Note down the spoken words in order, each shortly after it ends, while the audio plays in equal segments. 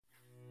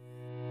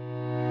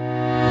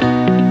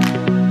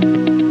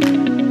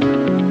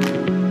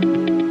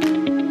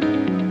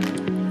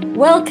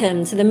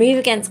Welcome to the Move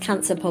Against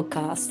Cancer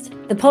podcast,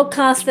 the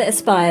podcast that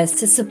aspires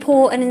to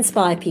support and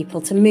inspire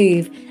people to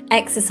move,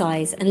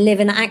 exercise, and live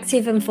an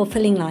active and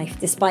fulfilling life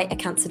despite a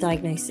cancer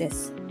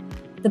diagnosis.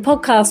 The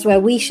podcast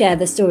where we share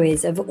the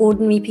stories of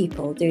ordinary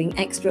people doing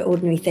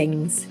extraordinary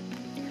things.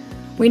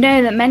 We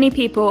know that many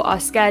people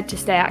are scared to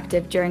stay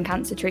active during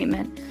cancer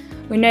treatment.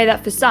 We know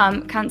that for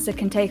some, cancer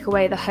can take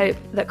away the hope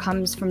that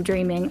comes from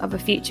dreaming of a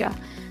future.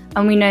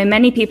 And we know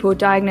many people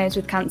diagnosed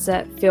with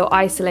cancer feel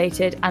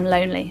isolated and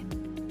lonely.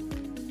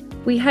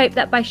 We hope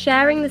that by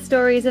sharing the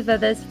stories of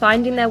others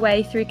finding their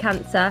way through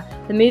cancer,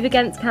 the Move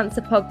Against Cancer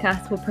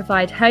podcast will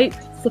provide hope,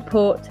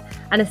 support,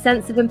 and a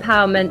sense of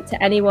empowerment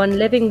to anyone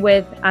living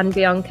with and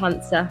beyond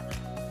cancer.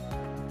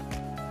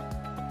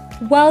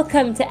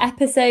 Welcome to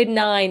episode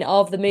 9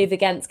 of the Move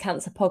Against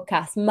Cancer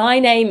podcast. My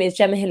name is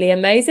Gemma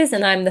Hillier-Moses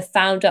and I'm the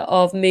founder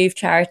of Move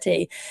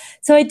Charity.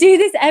 So I do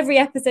this every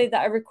episode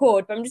that I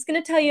record, but I'm just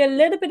going to tell you a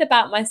little bit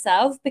about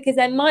myself because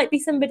there might be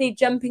somebody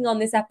jumping on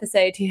this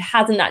episode who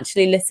hasn't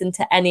actually listened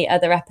to any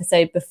other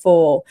episode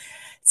before.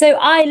 So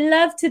I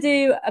love to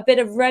do a bit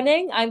of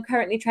running. I'm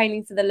currently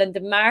training for the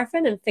London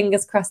Marathon and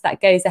fingers crossed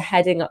that goes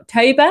ahead in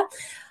October.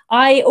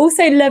 I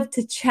also love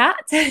to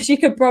chat, as you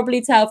could probably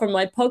tell from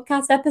my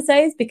podcast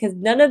episodes, because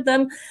none of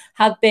them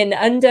have been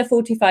under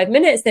 45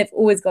 minutes. They've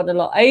always gone a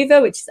lot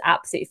over, which is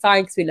absolutely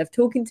fine because we love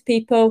talking to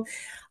people.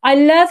 I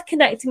love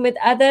connecting with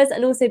others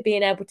and also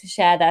being able to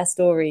share their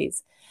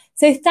stories.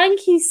 So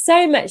thank you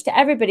so much to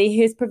everybody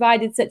who's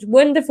provided such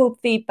wonderful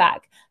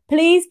feedback.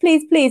 Please,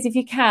 if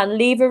you can,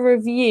 leave a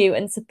review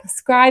and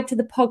subscribe to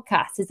the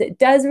podcast as it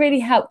does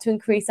really help to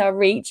increase our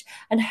reach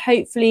and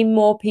hopefully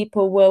more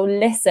people will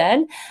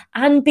listen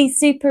and be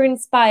super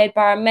inspired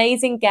by our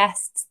amazing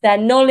guests, their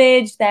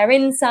knowledge, their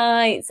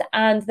insights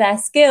and their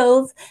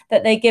skills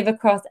that they give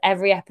across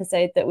every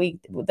episode that we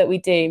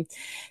do.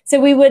 So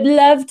we would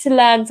love to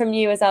learn from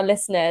you as our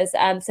listeners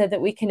so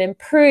that we can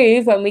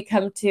improve when we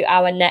come to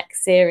our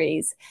next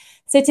series.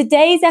 So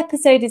today's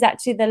episode is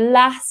actually the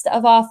last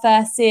of our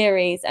first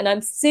series, and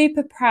I'm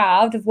super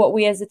proud of what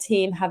we as a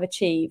team have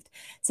achieved.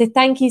 So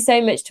thank you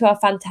so much to our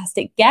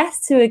fantastic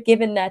guests who are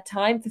given their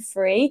time for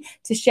free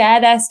to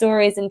share their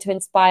stories and to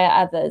inspire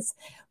others.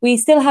 We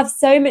still have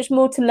so much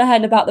more to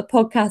learn about the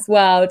podcast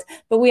world,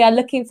 but we are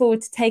looking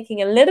forward to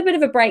taking a little bit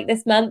of a break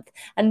this month,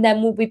 and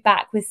then we'll be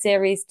back with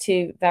series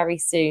 2 very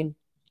soon.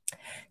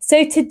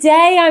 So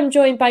today I'm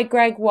joined by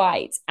Greg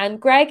Whyte, and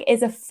Greg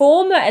is a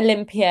former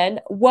Olympian,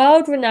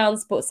 world-renowned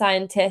sports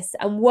scientist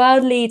and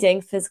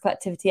world-leading physical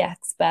activity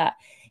expert.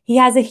 He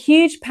has a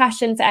huge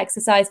passion for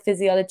exercise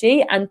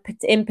physiology and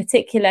in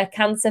particular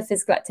cancer,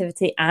 physical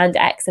activity and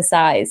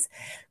exercise.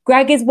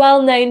 Greg is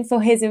well known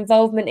for his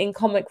involvement in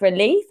comic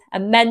relief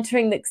and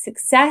mentoring the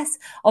success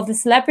of the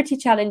celebrity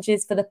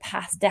challenges for the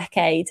past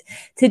decade.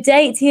 To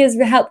date, he has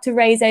helped to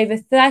raise over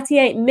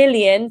 38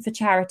 million for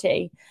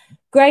charity.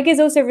 Greg is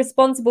also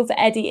responsible for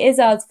Eddie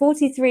Izzard's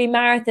 43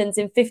 marathons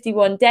in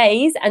 51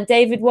 days and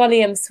David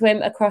Walliams'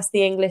 swim across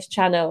the English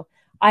Channel.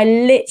 I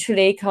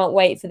literally can't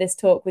wait for this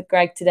talk with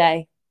Greg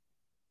today.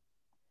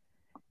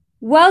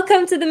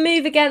 Welcome to the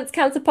Move Against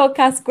Cancer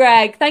podcast,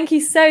 Greg. Thank you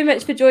so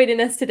much for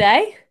joining us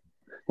today.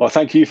 Well,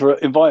 thank you for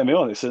inviting me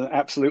on. It's an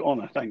absolute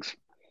honour. Thanks.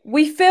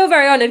 We feel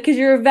very honoured because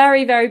you're a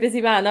very, very busy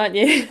man, aren't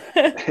you?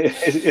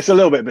 It's a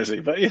little bit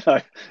busy, but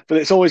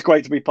it's always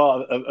great to be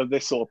part of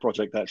this sort of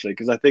project, actually,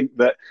 because I think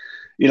that,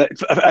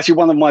 actually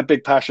one of my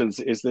big passions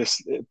is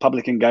this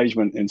public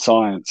engagement in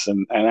science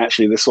and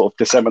actually this sort of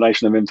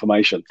dissemination of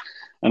information.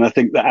 And I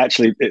think that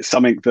actually it's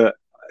something that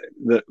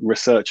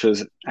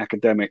researchers,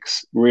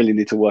 academics really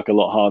need to work a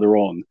lot harder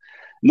on.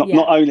 Not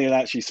only in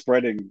actually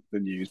spreading the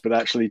news, but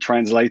actually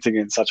translating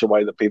it in such a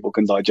way that people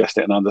can digest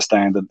it and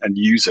understand and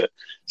use it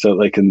so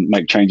that they can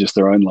make changes to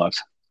their own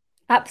lives.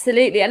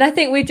 Absolutely. And I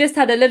think we just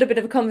had a little bit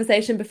of a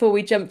conversation before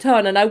we jumped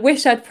on, and I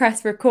wish I'd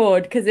pressed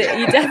record because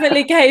you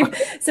definitely gave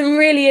some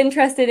really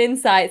interesting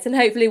insights, and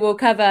hopefully we'll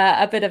cover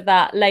a bit of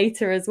that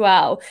later as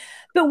well.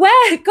 But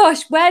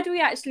where do we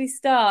actually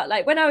start?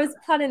 Like when I was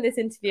planning this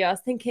interview, I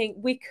was thinking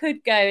we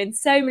could go in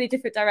so many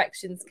different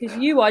directions because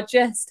you are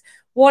just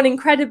one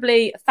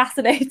incredibly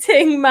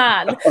fascinating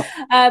man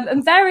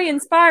and very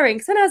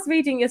inspiring. So when I was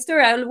reading your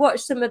story, I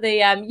watched some of the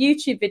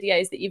YouTube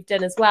videos that you've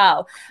done as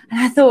well. And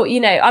I thought,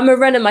 I'm a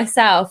runner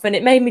myself and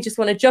it made me just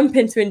want to jump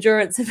into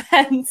endurance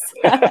events.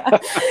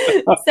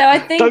 So I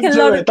think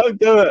don't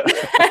do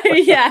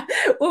it. Yeah,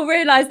 we'll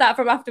realise that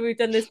from after we've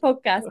done this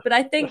podcast. But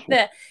I think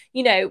that,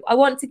 I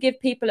want to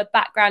give people a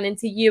background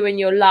into you and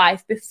your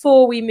life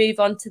before we move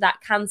on to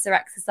that cancer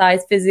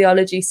exercise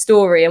physiology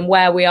story and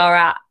where we are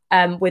at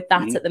with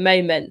that at the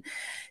moment.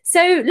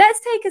 So let's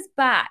take us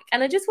back.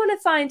 And I just want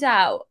to find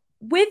out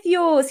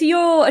you're a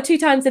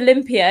 2-time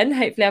Olympian,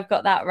 hopefully I've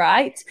got that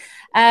right.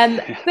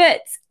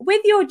 But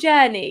with your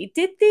journey,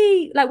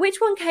 which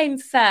one came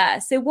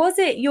first? So was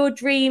it your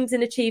dreams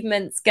and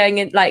achievements going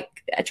in,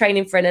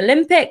 training for an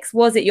Olympics?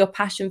 Was it your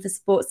passion for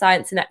sports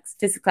science and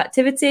physical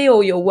activity,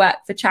 or your work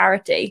for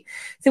charity?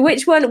 So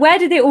where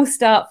did it all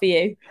start for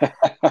you?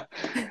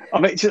 I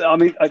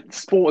mean,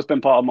 sport has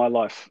been part of my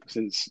life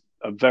since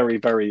a very,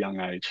 very young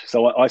age.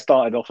 So I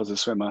started off as a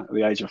swimmer at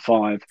the age of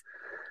 5.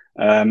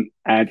 And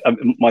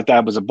my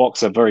dad was a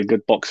boxer, very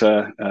good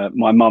boxer.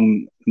 My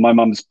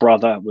mum's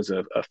brother was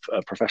a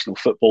professional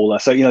footballer.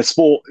 So,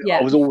 sport,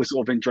 I was always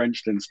sort of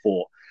drenched in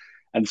sport.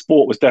 And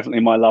sport was definitely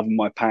my love and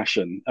my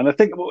passion. And I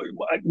think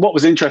what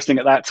was interesting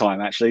at that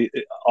time, actually,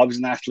 I was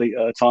an athlete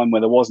at a time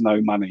where there was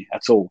no money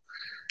at all.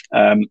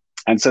 And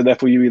so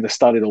therefore you either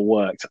studied or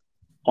worked.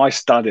 I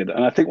studied.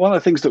 And I think one of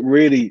the things that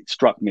really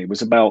struck me was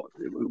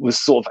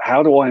sort of,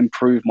 how do I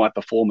improve my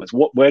performance?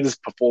 Where does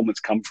performance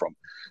come from?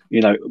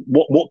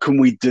 What can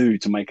we do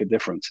to make a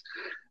difference?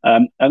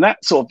 And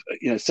that sort of,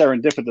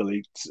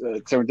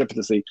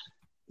 serendipitously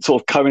sort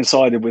of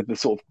coincided with the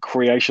sort of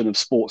creation of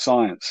sports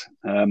science.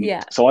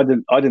 So I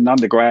did an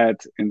undergrad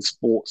in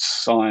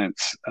sports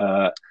science.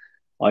 I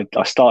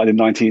started in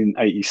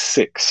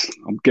 1986.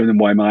 I'm giving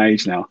away my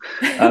age now.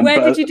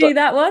 Where did you do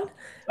that one?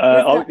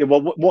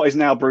 What is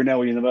now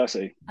Brunel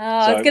University?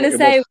 I was going to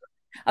say,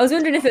 I was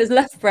wondering if it was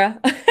Loughborough.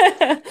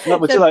 No,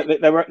 but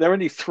there were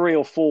only 3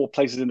 or 4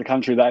 places in the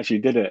country that actually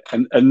did it.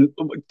 And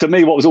to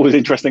me, what was always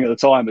interesting at the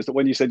time is that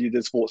when you said you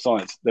did sports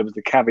science, there was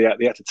the caveat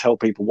that you had to tell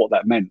people what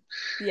that meant.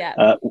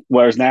 Yeah.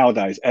 Whereas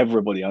nowadays,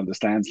 everybody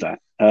understands that.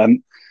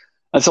 And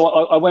so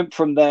I went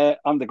from there,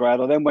 undergrad.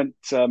 I then went.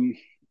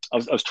 I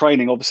was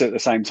training obviously at the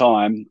same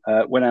time.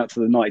 Went out to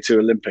the '92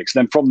 Olympics.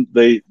 Then from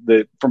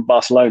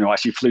Barcelona, I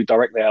actually flew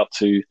directly out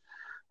to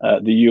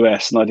the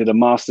US, and I did a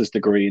master's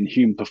degree in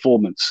human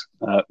performance,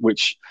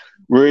 which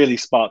really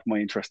sparked my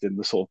interest in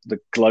the sort of the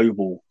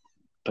global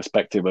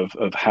perspective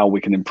of how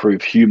we can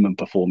improve human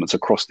performance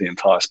across the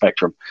entire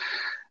spectrum.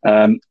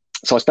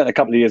 So I spent a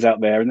couple of years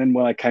out there, and then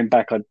when I came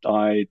back,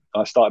 I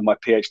started my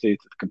PhD,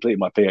 completed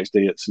my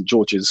PhD at St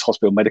George's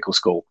Hospital Medical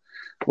School,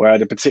 where I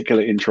had a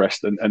particular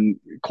interest and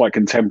quite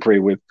contemporary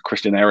with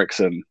Christian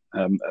Eriksen.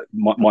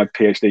 My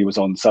PhD was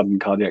on sudden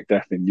cardiac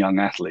death in young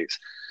athletes.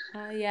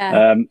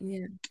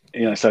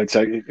 So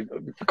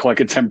quite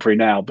contemporary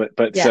now,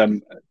 but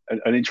an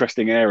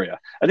interesting area.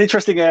 An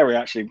interesting area,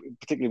 actually,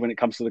 particularly when it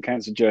comes to the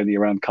cancer journey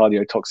around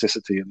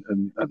cardiotoxicity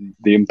and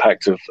the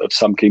impact of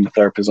some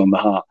chemotherapies on the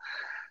heart.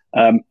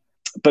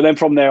 But then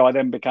from there, I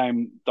then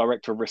became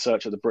Director of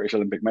Research at the British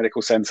Olympic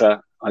Medical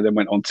Centre. I then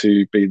went on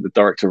to be the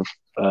Director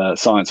of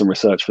Science and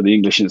Research for the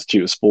English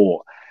Institute of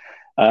Sport.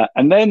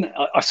 And then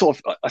I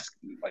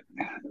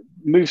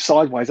moved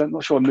sideways. I'm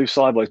not sure I moved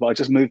sideways, but I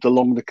just moved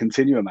along the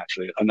continuum,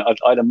 actually. And I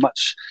had a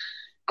much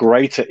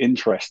greater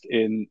interest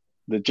in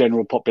the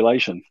general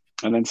population,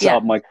 and then set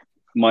up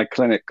my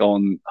clinic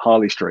on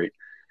Harley Street,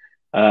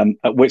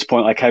 at which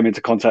point I came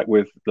into contact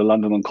with the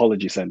London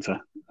Oncology Centre,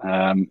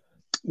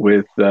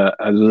 with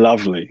a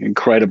lovely,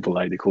 incredible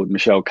lady called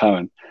Michelle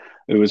Cohen,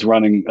 who was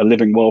running a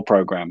Living Well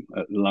program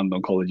at the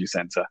London Oncology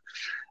Centre.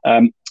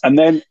 And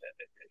then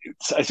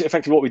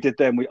effectively what we did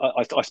then,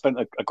 I spent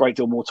a great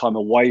deal more time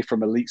away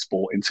from elite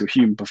sport into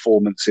human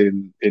performance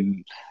in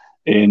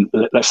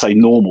let's say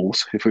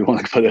normals, if we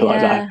want to put it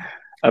like that,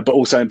 but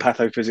also in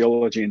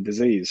pathophysiology and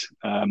disease,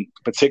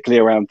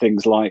 particularly around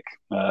things like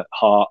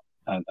heart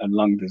and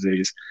lung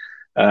disease.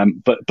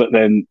 But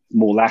then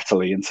more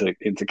latterly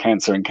into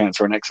cancer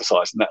and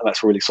exercise, and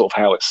that's really sort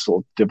of how it's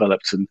sort of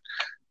developed, and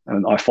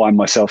I find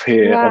myself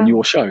here on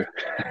your show.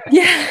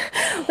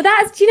 Well,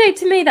 that's,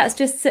 to me, that's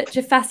just such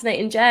a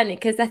fascinating journey,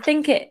 because I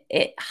think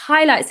it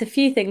highlights a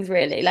few things,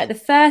 really. Like, the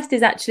first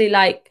is actually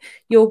like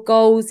your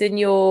goals and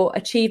your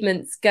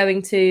achievements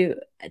going to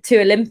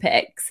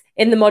Olympics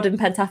in the modern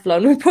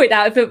pentathlon. We point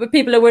out if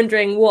people are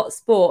wondering what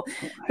sport,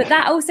 but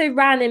that also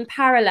ran in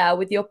parallel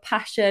with your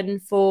passion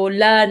for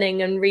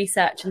learning and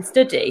research and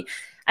study,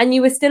 and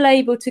you were still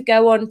able to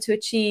go on to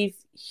achieve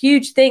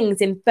huge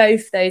things in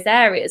both those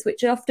areas,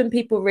 which often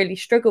people really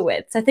struggle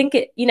with. So I think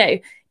it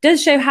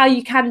does show how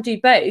you can do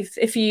both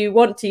if you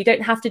want to. You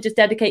don't have to just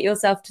dedicate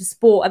yourself to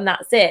sport and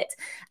that's it.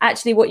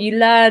 Actually, what you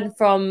learn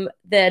from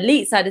the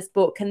elite side of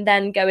sport can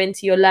then go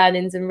into your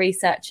learnings and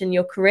research and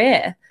your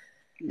career.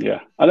 Yeah,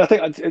 and I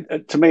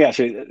think to me,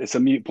 actually, it's a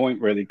moot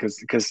point, really,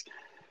 because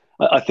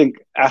I think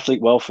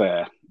athlete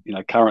welfare,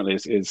 currently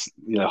is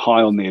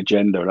high on the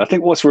agenda. And I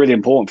think what's really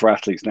important for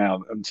athletes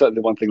now, and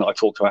certainly one thing that I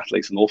talk to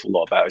athletes an awful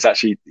lot about, is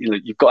actually,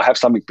 you've got to have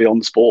something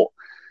beyond sport.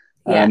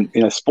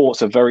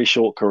 Sport's a very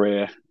short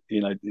career.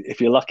 If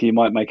you're lucky, you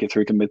might make it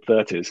through to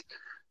mid-30s,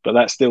 but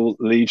that still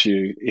leaves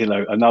you,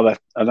 another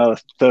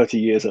 30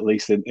 years at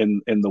least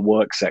in the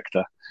work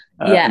sector.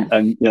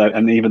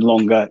 And even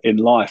longer in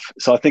life.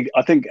 So I think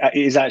it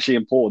is actually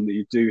important that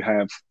you do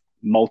have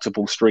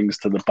multiple strings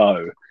to the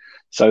bow,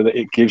 so that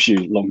it gives you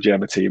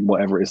longevity in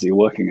whatever it is that you're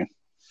working in.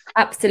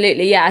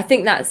 Absolutely. Yeah, I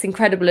think that's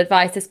incredible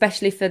advice,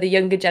 especially for the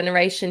younger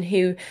generation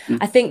who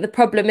I think the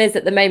problem is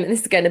at the moment,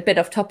 this is going a bit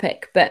off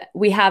topic, but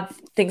we have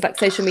things like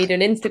social media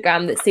and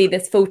Instagram that see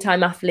this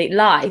full-time athlete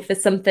life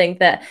as something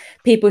that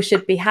people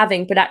should be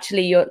having. But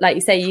actually, you're, like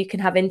you say, you can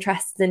have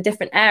interests in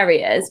different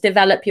areas,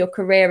 develop your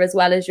career as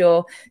well as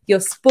your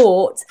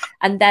sport,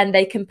 and then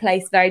they can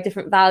place very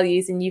different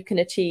values and you can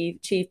achieve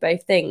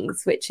both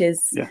things, which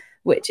is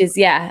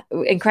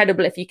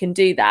incredible if you can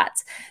do that.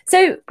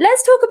 So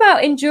let's talk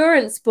about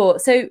endurance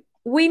sport. So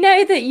we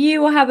know that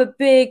you have a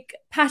big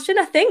passion,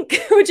 I think.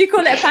 Would you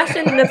call it a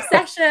passion, an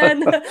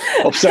obsession?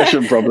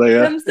 Obsession, probably,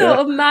 yeah. Some sort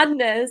of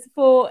madness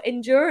for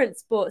endurance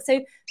sport.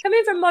 So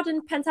coming from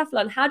modern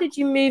pentathlon, how did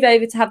you move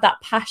over to have that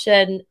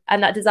passion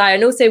and that desire?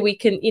 And also we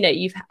can,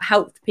 you've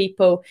helped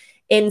people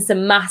in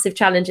some massive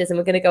challenges, and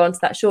we're going to go on to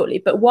that shortly.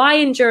 But why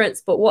endurance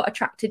sport? What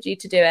attracted you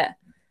to do it?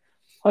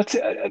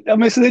 I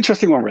mean, it's an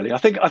interesting one, really. I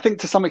think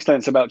to some extent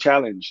it's about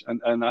challenge.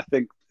 And I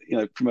think,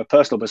 from a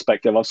personal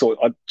perspective,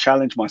 I've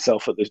challenged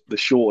myself at the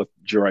shorter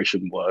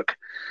duration work.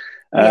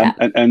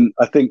 And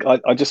I think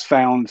I just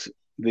found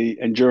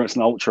the endurance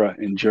and ultra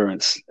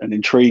endurance an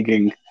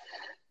intriguing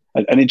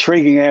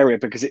area,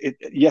 because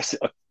yes,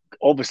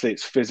 obviously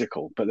it's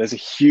physical, but there's a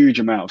huge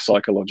amount of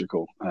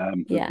psychological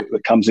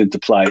that comes into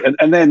play,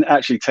 and then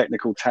actually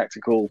technical,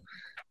 tactical,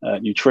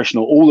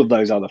 nutritional, all of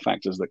those other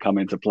factors that come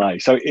into play.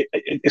 So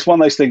it's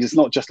one of those things. It's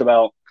not just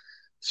about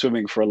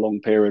swimming for a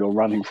long period or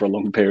running for a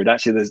long period.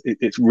 Actually,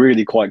 it's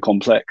really quite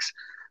complex,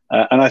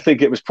 and I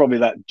think it was probably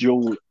that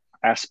dual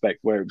aspect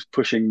where it was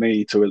pushing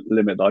me to a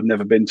limit that I've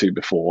never been to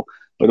before,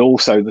 but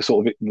also the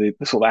sort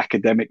of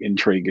academic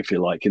intrigue, if you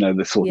like,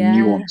 the sort of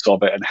nuance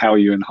of it and how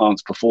you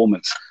enhance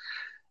performance.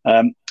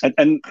 And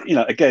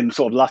again,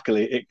 sort of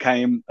luckily, it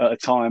came at a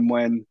time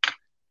when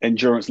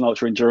endurance and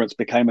ultra endurance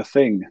became a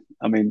thing.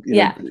 I mean,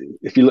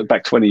 if you look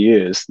back 20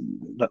 years,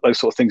 those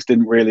sort of things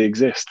didn't really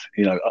exist,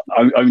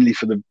 only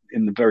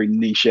in the very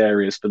niche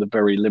areas for the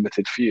very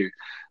limited few.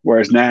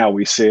 Whereas now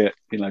we see it,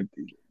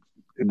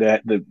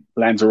 the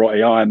Lanzarote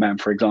Ironman,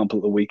 for example,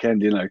 at the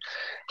weekend,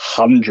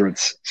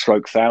 hundreds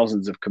stroke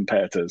thousands of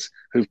competitors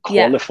who've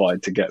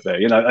qualified to get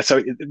there,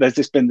 so there's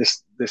just been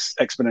this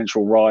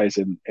exponential rise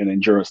in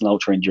endurance and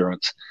ultra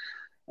endurance,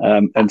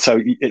 and so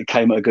it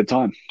came at a good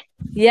time.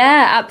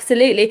 Yeah,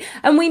 absolutely.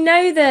 And we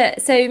know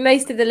that, so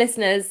most of the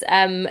listeners,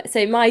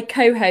 so my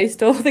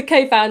co-host or the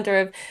co-founder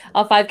of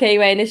our 5K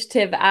Away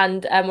initiative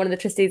and one of the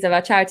trustees of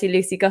our charity,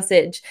 Lucy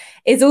Gossage,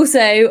 is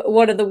also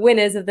one of the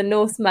winners of the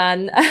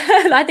Norseman,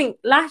 I think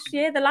last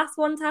year, the last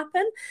one to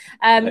happen,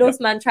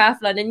 Norseman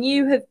Triathlon. And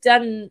you have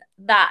done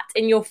that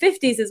in your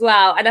 50s as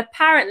well. And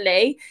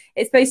apparently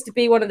it's supposed to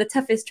be one of the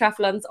toughest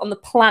triathlons on the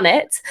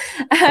planet.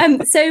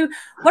 So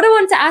what I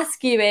want to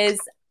ask you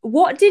is,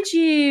 what did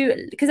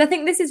you, because I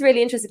think this is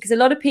really interesting, because a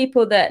lot of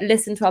people that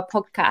listen to our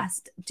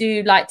podcast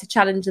do like to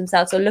challenge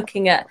themselves or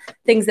looking at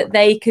things that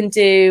they can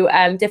do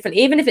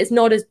differently, even if it's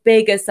not as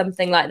big as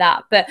something like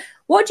that. But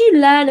what do you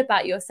learn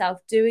about yourself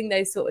doing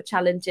those sort of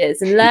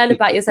challenges, and learn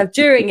about yourself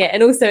during it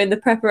and also in the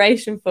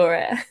preparation for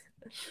it?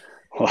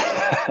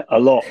 A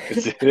lot.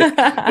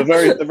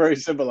 The very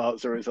simple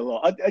answer is a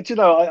lot.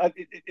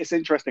 It's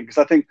interesting because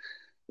I think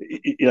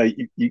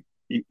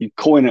you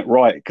coin it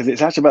right, because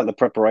it's actually about the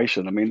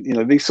preparation. I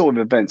mean, these sort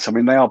of events, I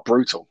mean, they are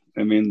brutal.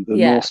 I mean,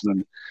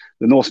 the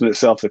Norseman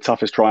itself, the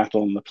toughest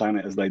triathlon on the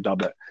planet, as they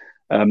dub it,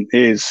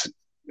 is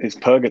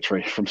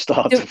purgatory from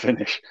start to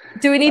finish.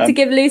 Do we need to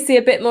give Lucy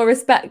a bit more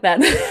respect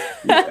then?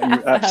 You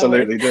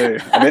absolutely do.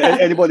 I mean,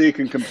 anybody who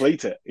can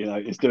complete it,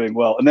 is doing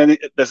well. And then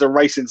there's a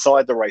race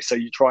inside the race. So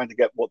you're trying to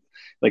get what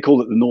they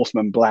call it the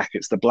Norseman Black.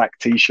 It's the black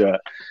T-shirt,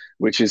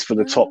 which is for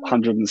the top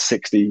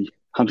 160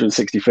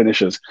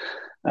 finishers.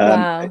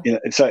 Wow.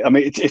 So I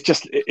mean,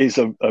 it is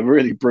a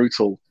really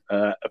brutal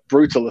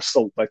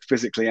assault, both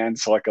physically and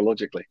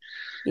psychologically.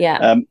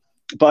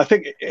 But I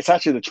think it's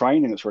actually the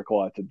training that's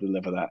required to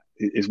deliver that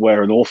is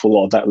where an awful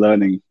lot of that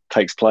learning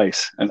takes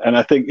place. And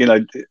I think,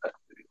 I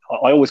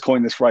always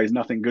coin this phrase,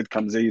 nothing good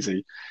comes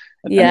easy.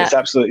 And it's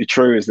absolutely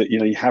true, is that,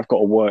 you have got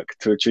to work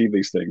to achieve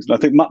these things. And I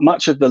think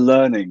much of the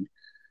learning,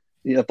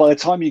 by the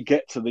time you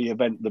get to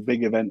the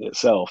big event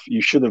itself,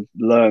 you should have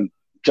learned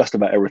just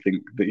about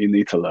everything that you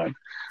need to learn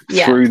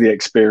through the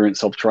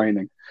experience of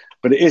training.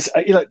 But it is,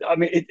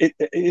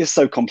 it is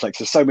so complex.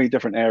 There's so many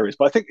different areas.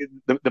 But I think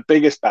the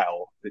biggest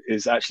battle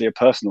is actually a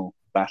personal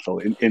battle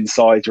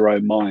inside your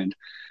own mind.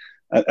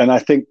 And I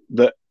think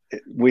that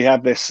I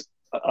have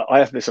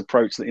this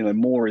approach that,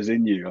 more is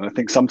in you. And I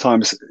think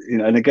sometimes,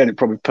 and again, it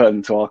probably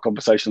pertinent to our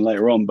conversation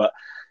later on, but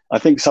I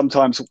think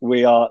sometimes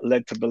we are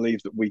led to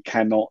believe that we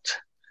cannot.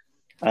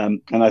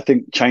 And I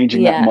think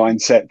changing that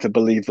mindset to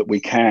believe that we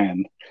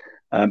can,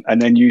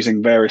 and then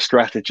using various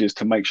strategies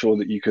to make sure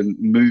that you can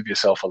move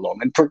yourself along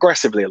and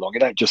progressively along. You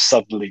don't just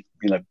suddenly,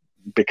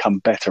 become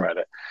better at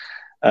it.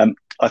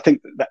 I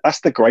think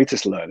that's the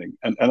greatest learning.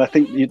 And I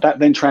think that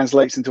then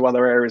translates into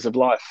other areas of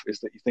life,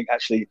 is that you think,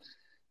 actually,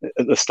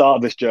 at the start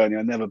of this journey,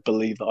 I never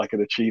believed that I could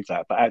achieve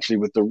that. But actually,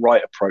 with the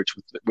right approach,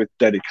 with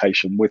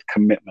dedication, with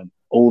commitment,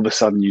 all of a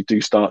sudden you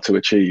do start to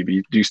achieve,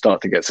 you do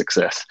start to get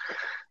success.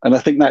 And I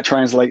think that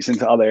translates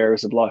into other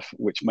areas of life,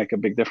 which make a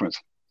big difference.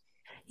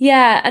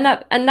 Yeah,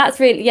 and that's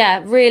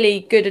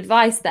really good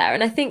advice there.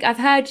 And I think I've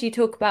heard you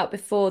talk about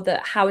before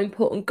that how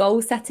important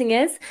goal setting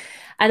is.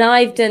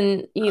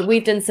 And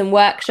we've done some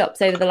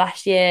workshops over the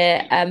last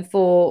year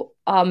for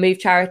our Move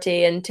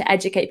charity and to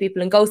educate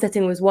people. And goal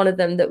setting was one of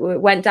them that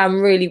went down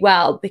really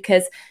well,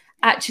 because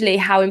actually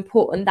how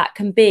important that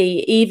can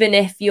be, even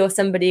if you're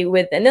somebody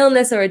with an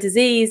illness or a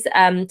disease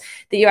that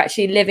you're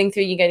actually living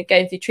through, you're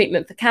going through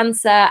treatment for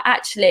cancer.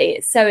 Actually,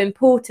 it's so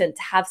important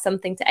to have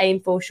something to aim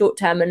for short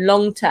term and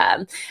long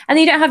term. And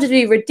you don't have to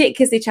do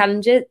ridiculously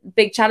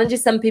big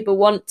challenges. Some people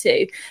want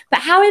to, but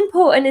how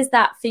important is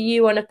that for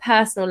you on a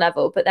personal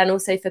level, but then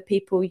also for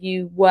people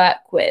you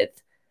work with?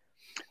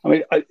 I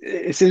mean,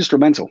 it's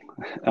instrumental.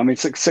 I mean,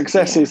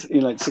 success is,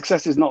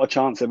 success is not a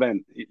chance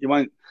event.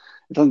 It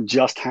doesn't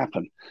just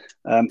happen.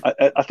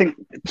 I think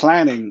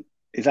planning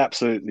is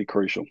absolutely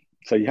crucial.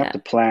 So you have to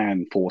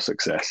plan for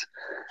success.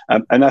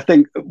 And I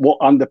think what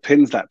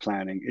underpins that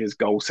planning is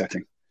goal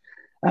setting.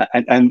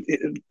 And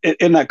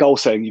in that goal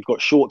setting, you've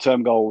got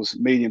short-term goals,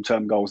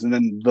 medium-term goals, and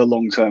then the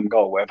long-term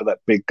goal, whatever that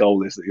big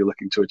goal is that you're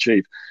looking to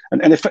achieve.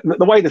 And if,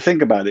 the way to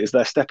think about it is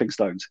they're stepping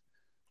stones.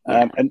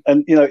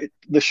 The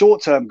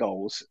short-term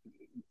goals,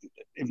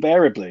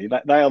 invariably,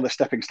 that they are the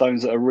stepping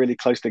stones that are really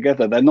close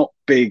together. They're not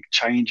big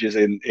changes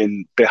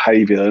in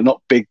behavior. They're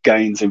not big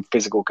gains in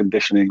physical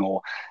conditioning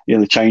or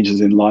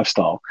changes in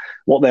lifestyle.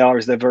 What they are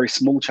is they're very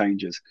small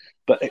changes.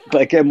 But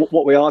again,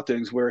 what we are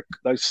doing is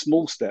those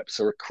small steps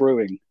are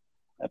accruing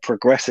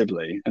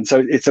progressively, and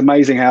so it's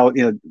amazing how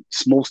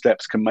small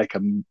steps can make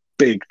a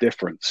big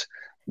difference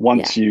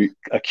once you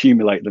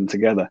accumulate them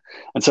together.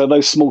 And so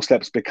those small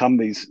steps become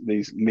these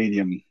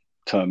medium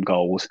term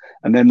goals,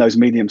 and then those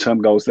medium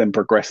term goals then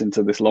progress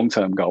into this long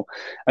term goal.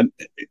 And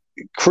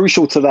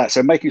crucial to that,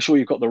 so making sure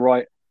you've got the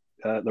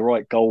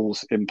right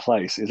goals in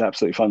place is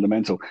absolutely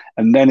fundamental.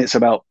 And then it's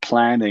about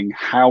planning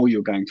how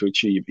you're going to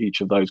achieve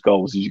each of those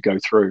goals as you go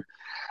through.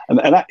 And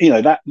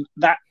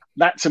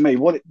that to me,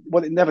 what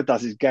it never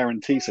does is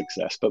guarantee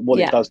success, but what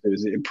it does do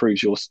is it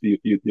improves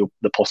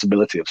the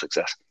possibility of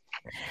success.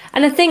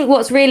 And I think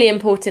what's really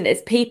important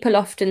is people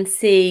often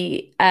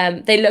see,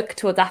 they look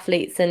towards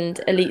athletes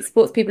and elite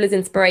sports people as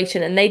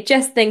inspiration, and they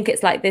just think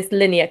it's like this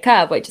linear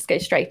curve where it just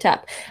goes straight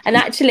up. And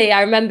actually,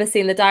 I remember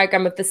seeing the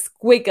diagram of the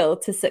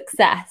squiggle to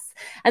success.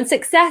 And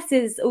success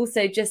is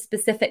also just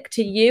specific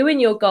to you and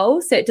your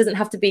goals. So it doesn't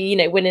have to be,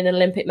 winning an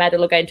Olympic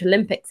medal or going to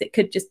Olympics. It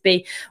could just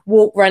be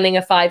running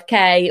a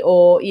 5K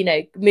or,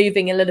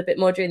 moving a little bit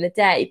more during the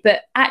day.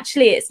 But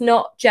actually, it's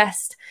not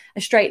just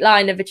a straight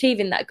line of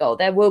achieving that goal.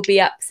 There will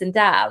be ups and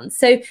downs.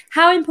 So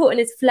how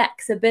important is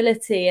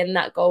flexibility in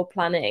that goal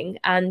planning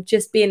and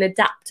just being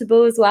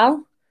adaptable as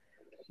well?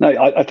 No,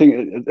 I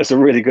think that's a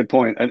really good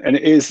point. And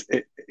it's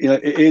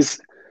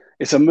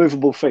a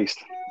movable feast.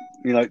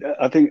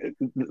 I think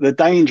the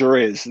danger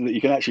is that you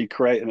can actually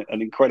create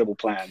an incredible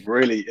plan,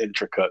 really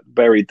intricate,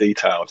 very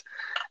detailed,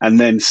 and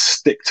then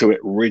stick to it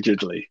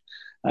rigidly.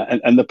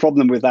 And the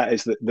problem with that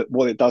is that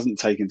what it doesn't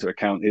take into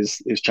account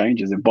is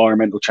changes,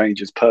 environmental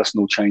changes,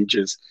 personal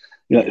changes.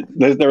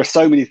 There are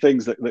so many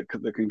things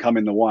that can come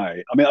in the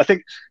way. I mean, I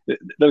think there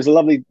was a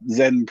lovely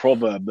Zen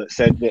proverb that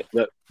said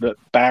that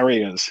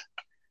barriers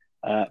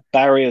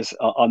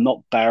are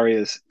not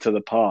barriers to the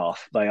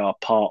path; they are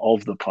part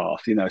of the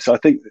path. So I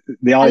think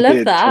the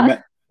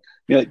idea,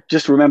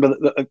 just remember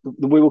that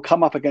we will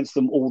come up against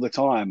them all the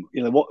time.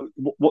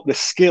 What the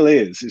skill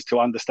is to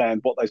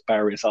understand what those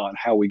barriers are and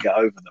how we get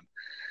over them.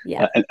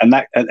 Yeah, and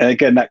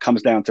again, that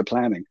comes down to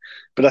planning.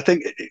 But I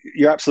think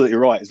you're absolutely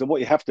right. Is that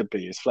what you have to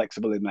be is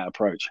flexible in that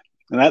approach,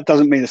 and that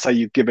doesn't mean to say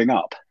you're giving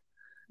up.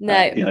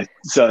 No,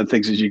 certain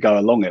things as you go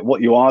along it.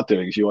 What you are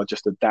doing is you are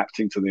just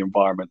adapting to the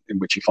environment in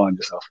which you find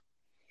yourself.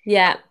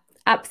 Yeah,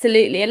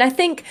 absolutely. And I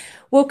think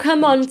we'll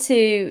come on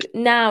to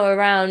now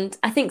around,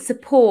 I think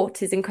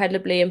support is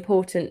incredibly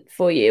important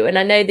for you. And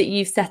I know that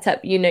you've set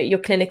up, your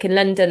clinic in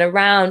London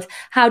around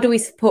how do we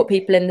support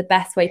people in the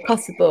best way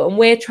possible. And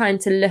we're trying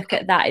to look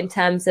at that in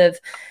terms of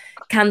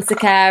cancer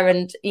care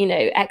and,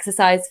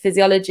 exercise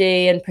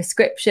physiology and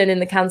prescription in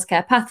the cancer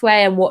care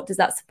pathway, and what does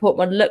that support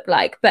model look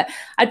like. But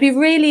I'd be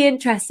really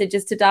interested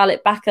just to dial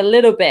it back a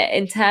little bit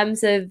in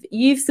terms of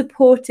you've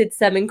supported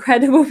some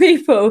incredible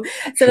people,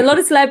 so a lot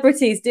of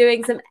celebrities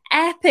doing some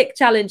epic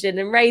challenging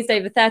and raised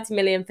over 30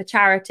 million for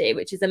charity,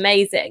 which is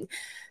amazing.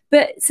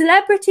 But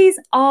celebrities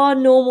are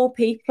normal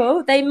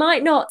people. They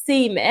might not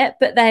seem it,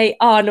 but they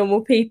are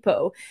normal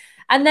people.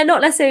 And they're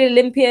not necessarily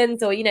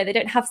Olympians, or, they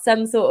don't have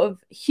some sort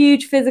of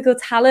huge physical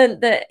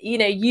talent that,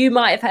 you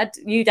might have had,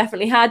 you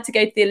definitely had to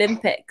go to the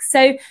Olympics.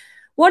 So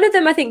one of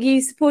them, I think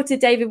you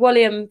supported David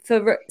Walliam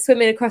for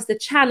swimming across the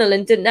channel,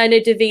 and I know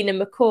Davina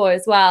McCaw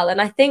as well.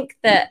 And I think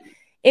that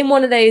in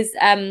one of those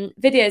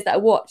videos that I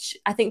watched,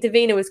 I think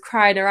Davina was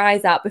crying her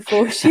eyes out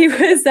before she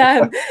was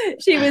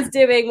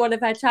doing one of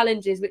her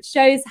challenges, which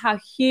shows how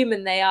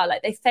human they are.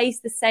 Like, they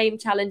face the same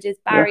challenges,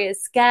 barriers,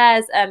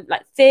 scares,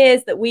 like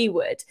fears that we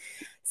would.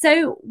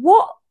 So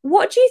what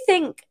do you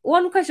think,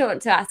 one question I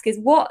want to ask is,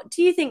 what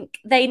do you think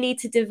they need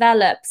to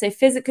develop, so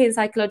physically and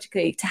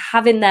psychologically, to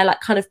have in their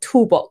kind of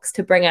toolbox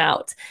to bring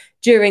out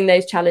during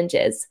those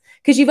challenges?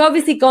 Because you've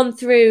obviously gone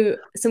through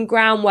some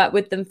groundwork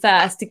with them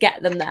first to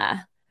get them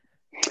there.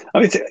 I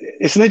mean,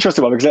 it's an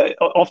interesting one, because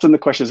often the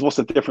question is, what's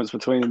the difference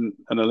between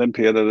an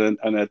Olympian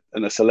and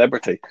a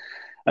celebrity?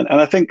 And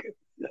I think,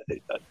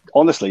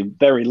 honestly,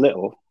 very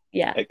little.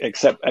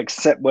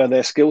 except where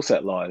their skill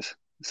set lies.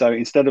 So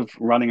instead of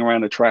running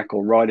around a track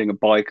or riding a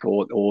bike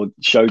or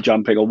show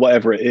jumping or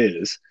whatever it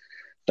is,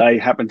 they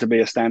happen to be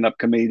a stand-up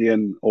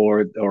comedian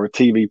or a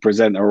TV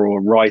presenter or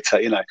a writer,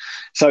 you know.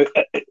 So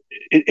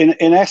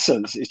in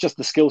essence, it's just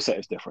the skill set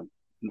is different,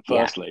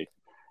 firstly.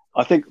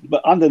 I think,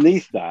 but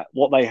underneath that,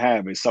 what they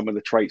have is some of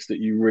the traits that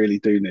you really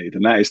do need,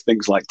 and that is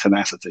things like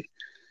tenacity.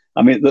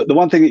 I mean, the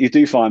one thing that you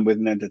do find with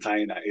an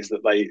entertainer is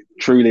that they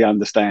truly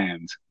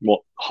understand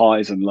what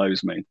highs and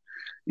lows mean.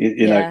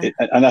 You know,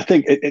 and I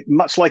think it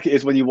much like it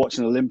is when you watch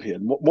an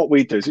Olympian. What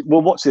we do is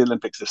we'll watch the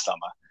Olympics this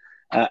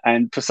summer,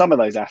 and for some of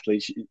those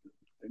athletes,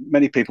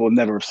 many people will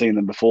never have seen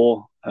them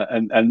before,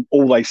 and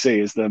all they see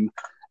is them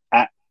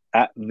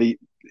at the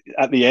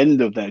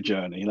end of their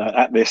journey, you know,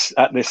 at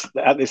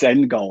this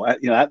end goal,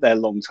 at their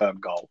long-term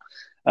goal,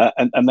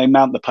 and they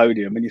mount the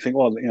podium, and you think,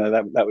 well, you know,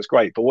 that was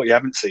great, but what you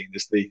haven't seen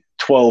is the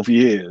 12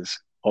 years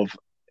of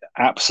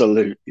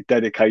absolute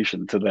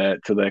dedication to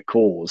their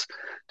cause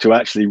to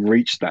actually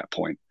reach that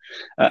point.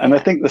 And I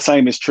think the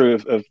same is true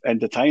of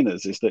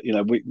entertainers, is that, you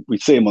know, we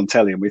see them on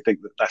telly and we think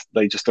that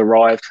they just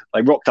arrived,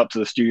 they rocked up to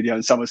the studio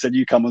and someone said,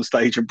 you come on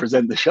stage and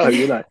present the show,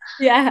 you know.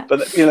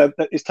 But, you know,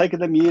 it's taken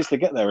them years to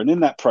get there. And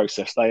in that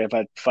process, they have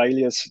had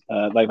failures.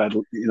 They've had,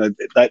 you know,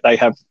 they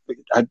have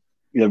had,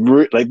 you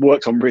know, they've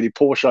worked on really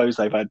poor shows.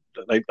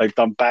 They've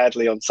done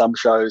badly on some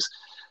shows.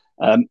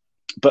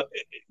 But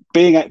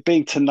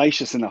being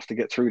tenacious enough to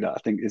get through that, I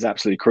think, is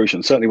absolutely crucial.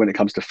 And certainly when it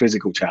comes to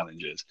physical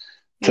challenges,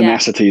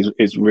 tenacity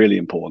is really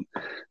important.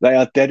 They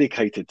are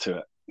dedicated to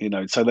it, you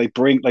know, so they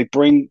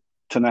bring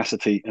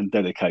tenacity and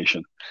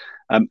dedication,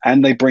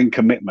 and they bring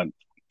commitment.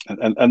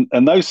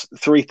 And those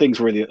three things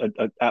really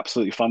are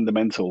absolutely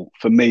fundamental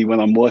for me when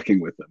I'm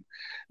working with them.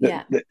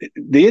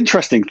 The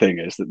interesting thing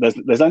is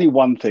that there's only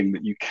one thing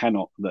that you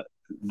cannot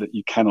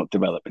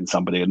develop in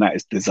somebody, and that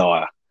is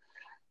desire.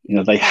 You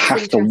know, they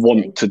have to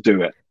want to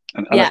do it.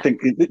 And I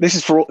think this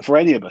is for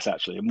any of us,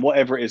 actually, and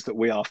whatever it is that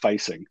we are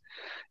facing,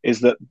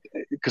 is that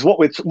because what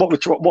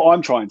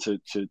I'm trying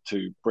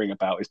to bring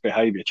about is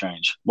behavior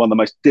change. One of the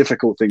most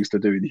difficult things to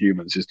do in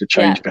humans is to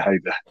change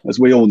behavior, as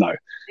we all know.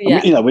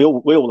 And you know, we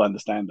all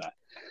understand that.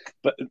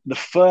 But the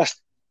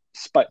first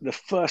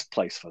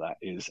place for that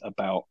is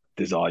about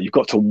desire. You've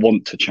got to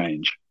want to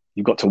change.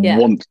 You've got to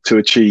want to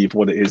achieve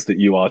what it is that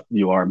you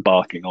are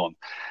embarking on.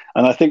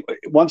 And I think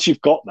once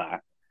you've got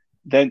that,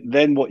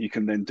 then what you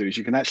can then do is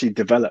you can actually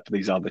develop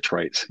these other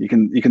traits. You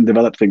can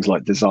develop things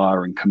like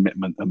desire and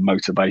commitment and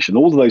motivation.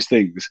 All of those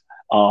things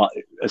are,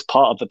 as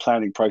part of the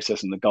planning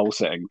process and the goal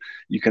setting,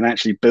 you can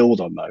actually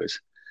build on those.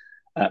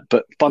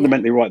 But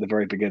fundamentally, right at the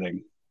very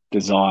beginning,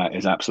 desire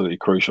is absolutely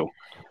crucial.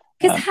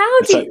 Because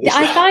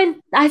I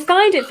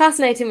find it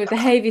fascinating with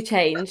behaviour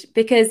change,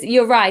 because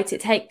you're right,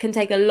 it can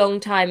take a long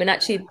time, and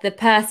actually the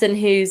person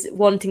who's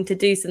wanting to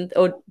do something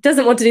or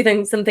doesn't want to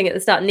do something at the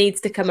start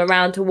needs to come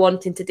around to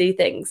wanting to do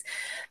things.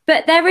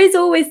 But there is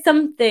always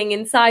something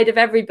inside of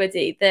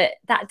everybody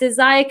that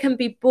desire can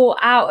be brought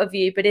out of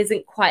you but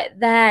isn't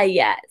quite there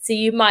yet. So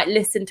you might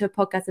listen to a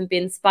podcast and be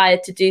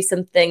inspired to do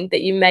something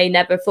that you may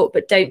never have thought,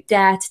 but don't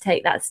dare to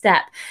take that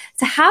step.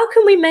 So how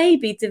can we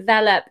maybe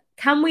develop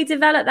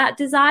that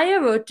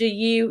desire, or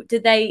do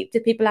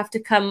people have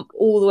to come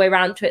all the way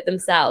around to it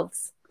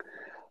themselves?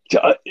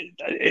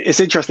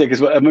 It's interesting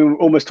because we're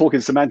almost talking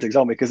semantics,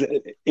 aren't we? Because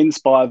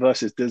inspire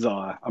versus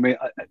desire. I mean,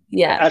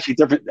 actually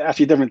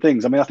different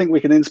things. I mean, I think we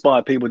can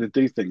inspire people to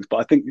do things,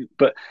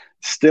 but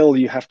still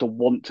you have to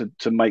want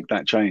to make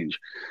that change.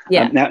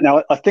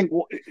 Now I think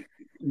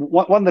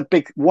one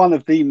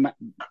of the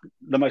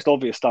most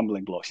obvious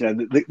stumbling blocks, you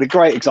know, the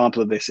great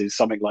example of this is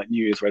something like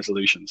New Year's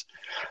resolutions,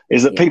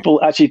 is that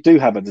people actually do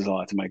have a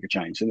desire to make a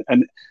change,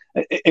 and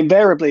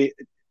invariably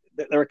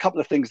there are a couple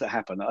of things that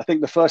happen. I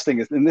think the first thing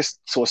is, and this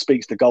sort of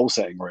speaks to goal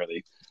setting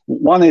really,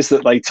 one is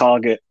that they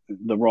target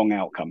the wrong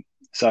outcome.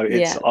 So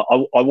it's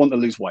I want to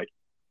lose weight.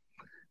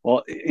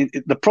 Well,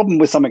 the problem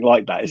with something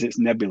like that is it's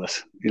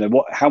nebulous. You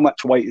know, how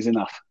much weight is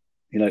enough?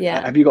 You know,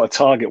 have you got a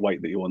target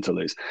weight that you want to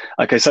lose?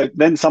 Okay, so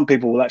then some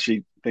people will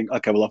actually think,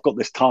 okay, well, I've got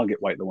this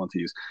target weight that I want to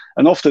use.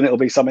 And often it'll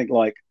be something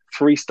like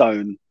 3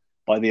 stone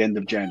by the end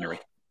of January.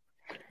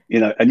 You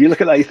know, and you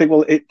look at that, you think,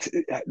 well,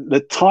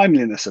 the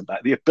timeliness of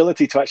that, the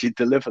ability to actually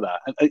deliver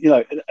that, and you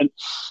know, and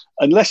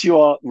unless you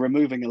are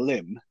removing a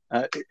limb,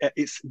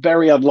 it's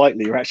very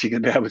unlikely you're actually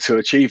going to be able to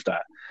achieve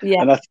that.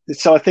 And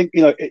so I think,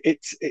 you know,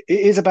 it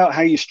is about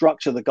how you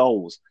structure the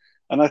goals.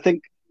 And I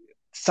think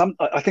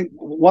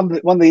one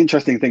of the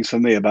interesting things for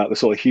me about the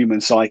sort of human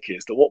psyche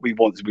is that what we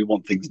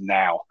want things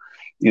now.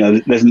 You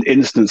know, there's an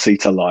instancy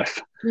to life.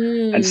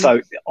 And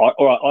so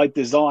I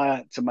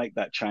desire to make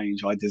that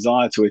change. I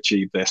desire to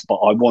achieve this, but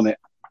I want it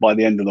by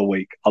the end of the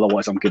week.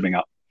 Otherwise I'm giving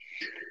up.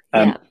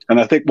 And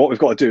I think what we've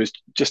got to do is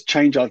just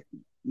change our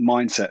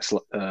mindsets,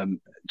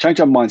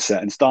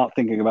 and start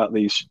thinking about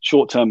these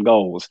short-term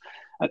goals,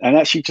 and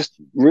actually just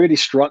really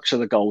structure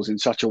the goals in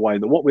such a way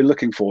that what we're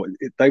looking for,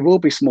 they will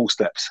be small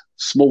steps,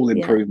 small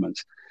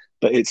improvements,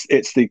 but it's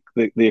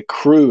the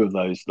accrue of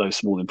those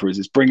small improvements.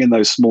 It's bringing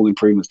those small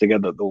improvements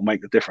together that will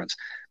make the difference.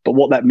 But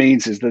what that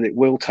means is that it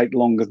will take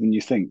longer than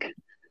you think.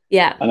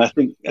 Yeah. And I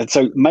think, and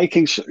so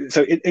making sure,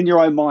 so in your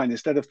own mind,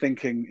 instead of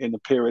thinking in a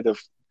period of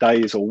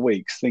days or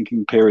weeks,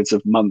 thinking periods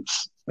of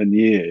months and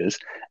years,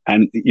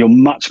 and you're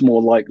much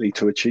more likely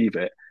to achieve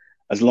it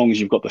as long as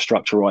you've got the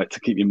structure right to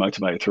keep you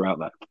motivated throughout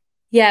that.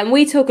 Yeah, and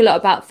we talk a lot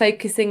about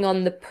focusing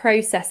on the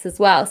process as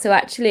well. So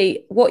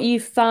actually what you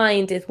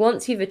find is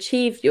once you've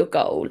achieved your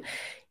goal,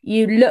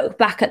 you look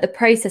back at the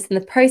process, and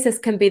the process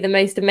can be the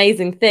most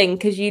amazing thing,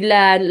 because you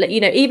learn,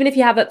 even if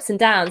you have ups and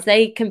downs,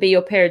 they can be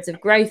your periods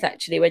of growth,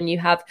 actually, when you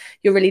have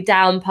your really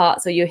down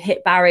parts or you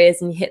hit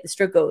barriers and you hit the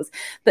struggles.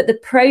 But the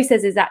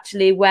process is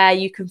actually where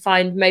you can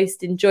find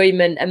most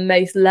enjoyment and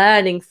most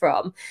learning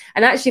from.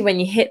 And actually, when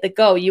you hit the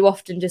goal, you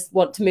often just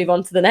want to move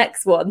on to the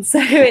next one.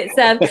 So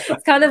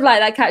it's kind of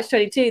like that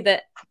catch-22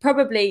 that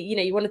probably,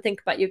 you want to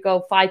think about your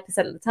goal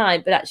 5% of the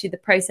time, but actually the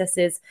process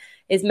is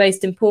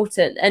most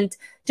important. And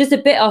just a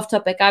bit off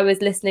topic, I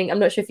was listening, I'm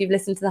not sure if you've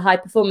listened to the High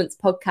Performance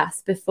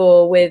podcast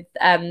before with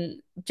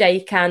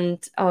Jake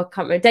and I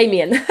can't remember,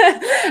 Damien.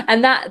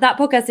 And that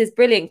podcast is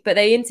brilliant. But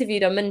they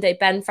interviewed on Monday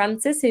Ben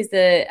Francis, who's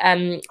the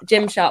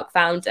Gymshark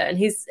founder, and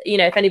he's,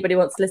 if anybody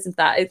wants to listen to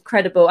that,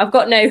 incredible. I've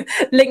got no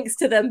links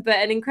to them, but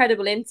an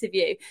incredible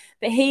interview.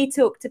 But he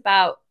talked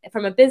about,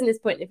 from a business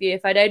point of view,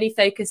 if I'd only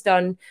focused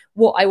on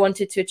what I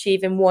wanted to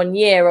achieve in 1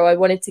 year, or I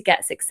wanted to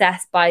get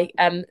success by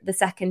the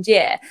second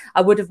year,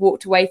 I would have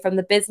walked away from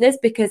the business,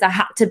 because I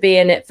had to be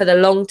in it for the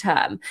long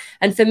term.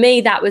 And for me,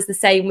 that was the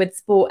same with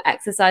sport,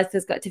 exercise,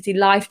 physical activity,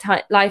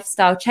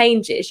 lifestyle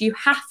changes. You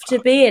have to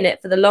be in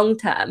it for the long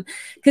term,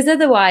 because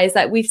otherwise,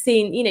 like we've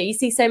seen, you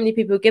see so many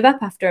people give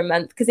up after a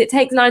month, because it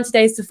takes 90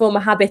 days to form a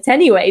habit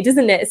anyway,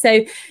 doesn't it? So,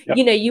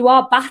 yep. You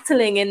are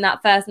battling in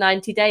that first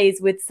 90 days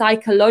with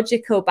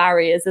psychological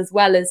barriers as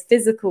well as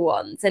physical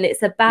ones. And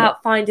it's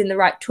about finding the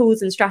right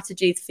tools and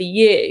strategies for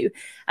you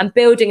and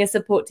building a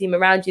support team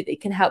around you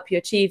that can help you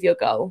achieve your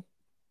goal.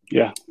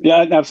 Yeah,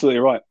 absolutely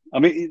right. I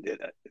mean,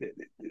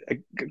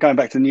 going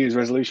back to New Year's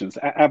resolutions,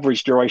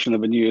 average duration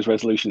of a New Year's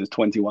resolution is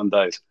 21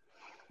 days.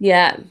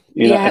 Yeah.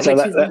 So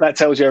that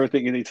tells you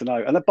everything you need to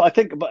know. But I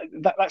think,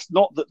 that's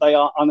not that they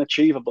are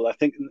unachievable. I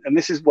think, and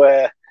this is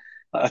where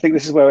we have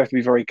to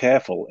be very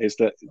careful, is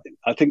that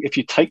I think if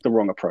you take the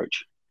wrong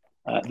approach,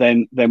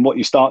 then what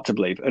you start to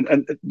believe,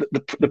 and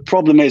the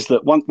problem is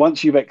that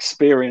once you've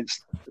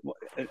experienced,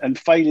 and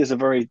failure is a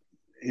very,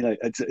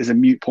 it's a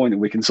mute point,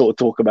 and we can sort of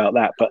talk about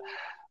that, but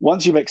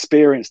once you've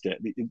experienced it,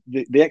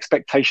 the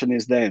expectation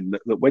is then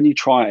that when you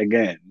try it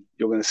again,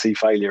 you're going to see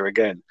failure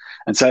again.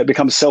 And so it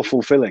becomes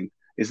self-fulfilling,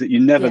 is that you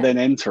never then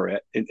enter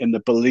it in the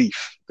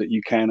belief that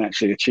you can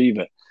actually achieve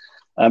it.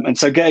 And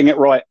so getting it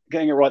right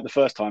the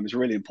first time is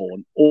really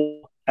important.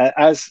 Or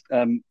as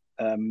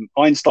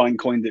Einstein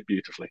coined it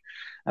beautifully.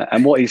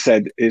 And what he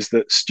said is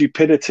that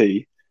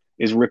stupidity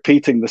is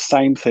repeating the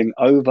same thing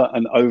over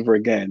and over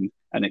again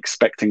and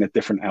expecting a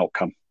different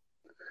outcome.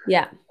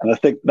 Yeah. And I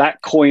think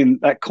that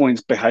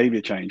coins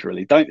behavior change,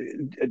 really. There's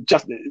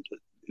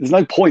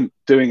no point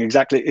doing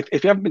exactly,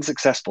 if you haven't been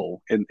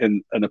successful in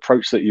an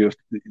approach that you've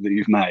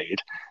made,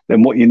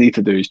 then what you need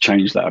to do is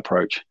change that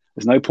approach.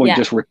 There's no point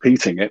just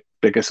repeating it,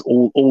 because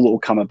all that will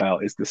come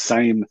about is the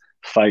same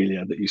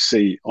failure that you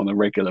see on a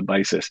regular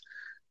basis.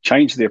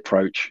 Change the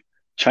approach,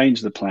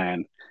 change the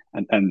plan,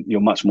 and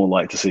you're much more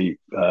likely to see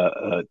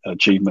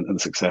achievement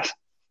and success.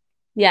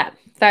 Yeah,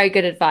 very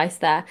good advice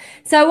there.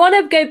 So I want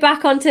to go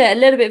back onto a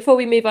little bit before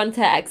we move on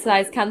to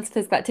exercise, cancer,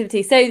 physical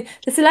activity. So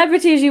the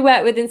celebrities you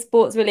work with in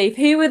sports relief,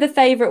 who were the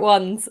favourite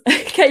ones?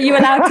 Are you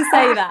allowed to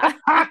say that?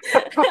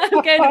 I'm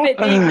going a bit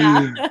deep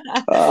now.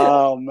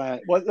 Oh man,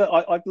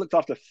 well, I've looked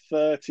after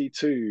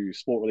 32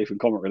 sport relief and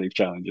comment relief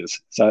challenges.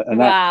 So, and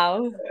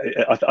wow,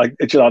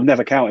 I've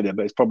never counted it,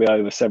 but it's probably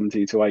over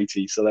 70 to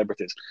 80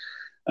 celebrities.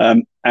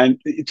 And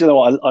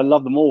I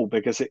love them all,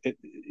 because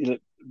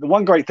the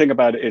one great thing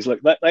about it is, look,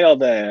 they are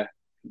there.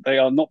 They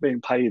are not being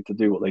paid to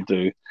do what they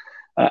do.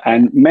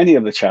 And many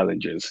of the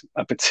challenges,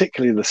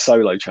 particularly the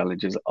solo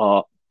challenges,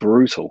 are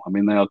brutal. I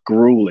mean, they are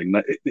grueling.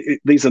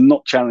 These are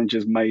not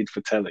challenges made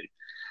for telly.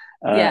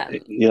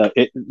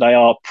 They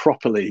are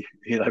properly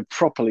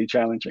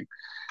challenging.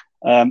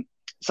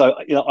 So,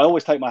 I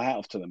always take my hat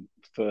off to them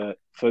for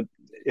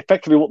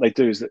effectively what they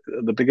do is that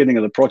at the beginning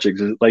of the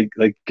project is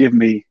they give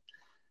me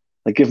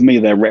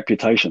their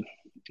reputation.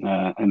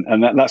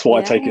 And that's why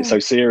I take it so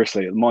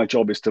seriously. My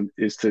job is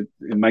to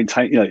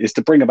maintain, is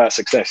to bring about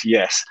success.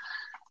 Yes.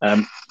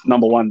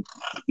 Number one,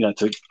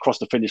 to cross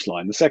the finish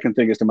line. The second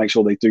thing is to make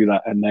sure they do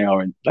that and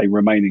they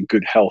remain in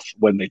good health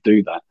when they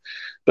do that.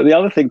 But the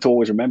other thing to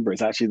always remember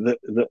is actually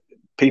that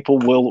people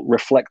will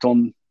reflect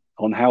on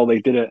how they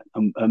did it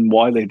and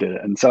why they did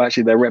it. And so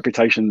actually their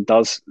reputation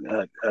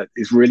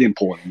is really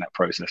important in that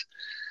process.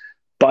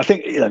 But I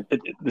think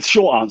the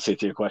short answer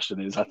to your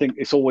question is, I think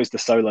it's always the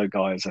solo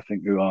guys, I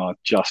think, who are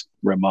just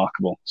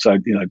remarkable. So,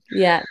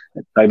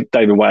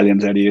 David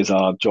Williams, Eddie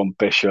Izzard, John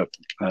Bishop,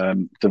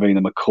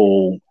 Davina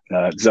McCall,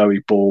 Zoe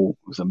Ball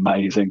was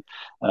amazing.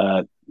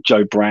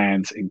 Jo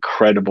Brand,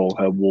 incredible,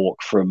 her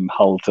walk from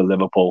Hull to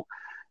Liverpool.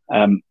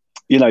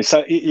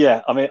 So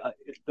yeah, I mean,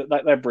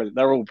 they're brilliant.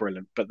 They're all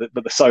brilliant, but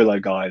the solo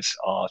guys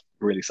are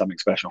really something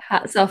special.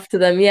 Hats off to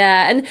them,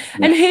 yeah. And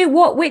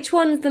which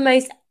one's the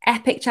most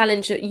epic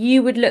challenge that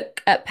you would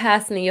look at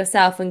personally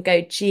yourself and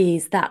go,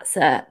 geez,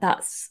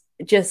 that's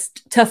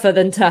just tougher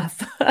than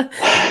tough?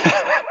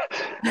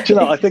 Do you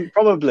know, I think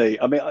probably,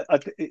 I mean,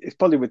 it's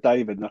probably with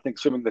David, and I think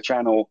swimming the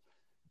Channel,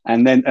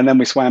 and then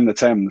we swam the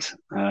Thames.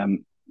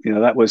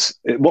 That was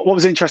what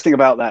was interesting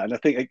about that, and I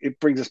think it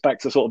brings us back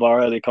to sort of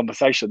our earlier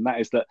conversation. That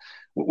is that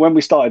when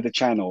we started the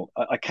Channel,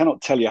 I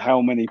cannot tell you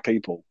how many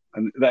people,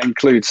 and that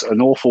includes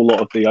an awful lot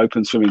of the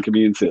open swimming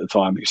community at the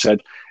time, who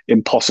said,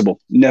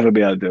 impossible, never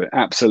be able to do it,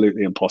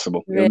 absolutely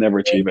impossible, really? You'll never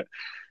achieve it.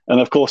 And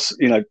of course,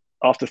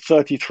 after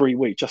 33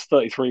 weeks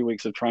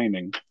of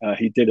training,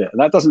 he did it.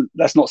 And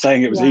that's not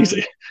saying it was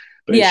easy,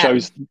 but it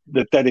shows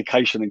the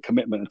dedication and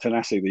commitment and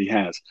tenacity that he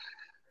has.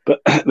 But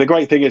the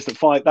great thing is that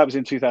that was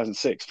in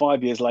 2006.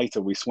 5 years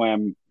later, we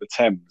swam the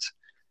Thames.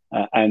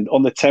 And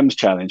on the Thames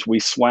Challenge,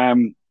 we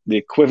swam the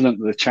equivalent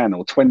of the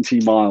Channel, 20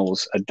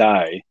 miles a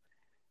day,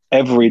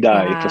 every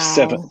day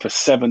for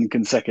seven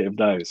consecutive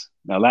days.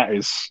 Now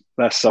that's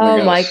something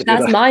else. Oh my,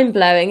 that's mind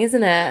blowing,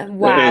 isn't it?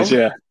 Wow. It is,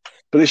 yeah.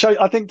 But it shows,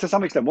 I think, to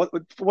some extent,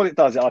 what it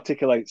does, it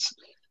articulates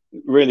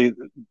really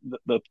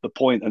the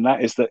point, and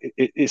that is that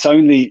it's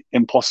only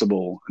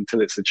impossible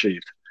until it's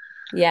achieved.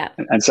 Yeah.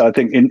 And so I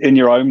think in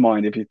your own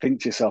mind, if you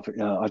think to yourself,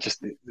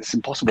 it's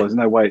impossible, there's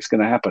no way it's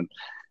going to happen,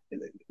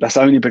 that's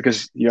only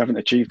because you haven't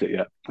achieved it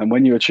yet. And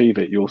when you achieve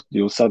it,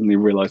 you'll suddenly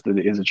realize that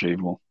it is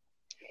achievable.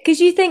 Because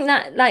you think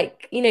that,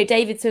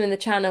 David swimming the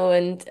Channel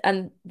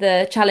and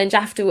the challenge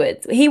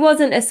afterwards, he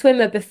wasn't a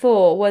swimmer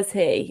before, was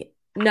he?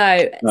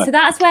 No. So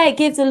that's where it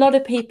gives a lot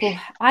of people,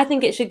 I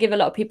think it should give a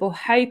lot of people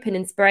hope and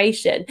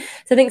inspiration.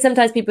 So I think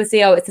sometimes people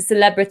see, it's a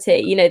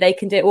celebrity, they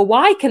can do it. Well,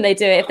 why can they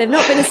do it? If they've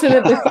not been a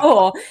swimmer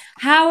before,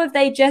 how have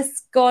they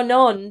just gone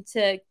on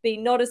to be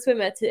not a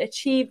swimmer to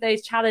achieve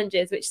those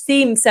challenges, which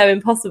seem so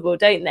impossible,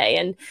 don't they?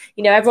 And,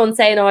 everyone's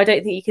saying, I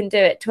don't think you can do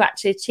it, to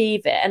actually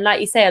achieve it. And like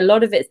you say, a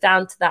lot of it's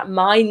down to that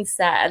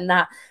mindset and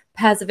that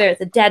perseverance,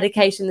 the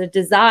dedication, the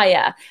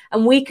desire,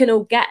 and we can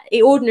all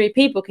ordinary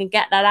people can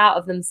get that out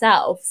of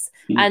themselves.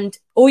 And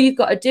all you've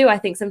got to do, I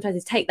think, sometimes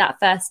is take that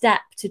first step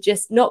to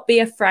just not be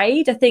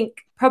afraid. I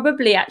think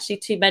probably actually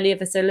too many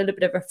of us are a little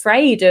bit of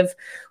afraid of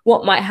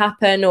what might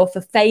happen or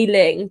for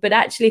failing, but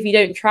actually if you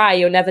don't try,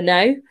 you'll never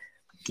know.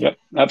 Yep,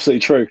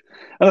 absolutely true.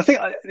 And I think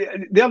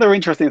the other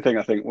interesting thing,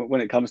 I think,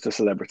 when it comes to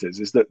celebrities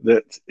is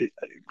that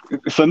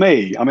for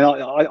me, I mean,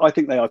 I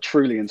think they are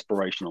truly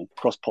inspirational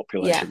cross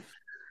population.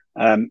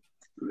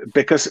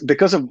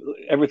 Because of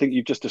everything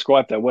you've just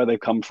described there, where they've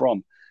come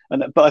from.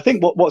 But I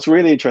think what's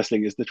really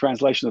interesting is the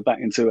translation of that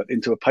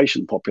into a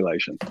patient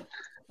population.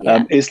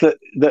 Is that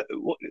the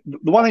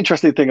one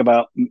interesting thing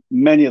about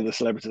many of the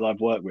celebrities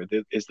I've worked with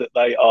is that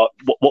they are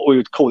what we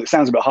would call, it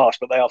sounds a bit harsh,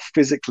 but they are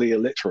physically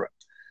illiterate.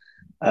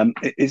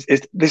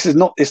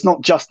 It's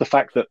not just the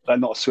fact that they're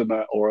not a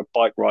swimmer or a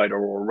bike rider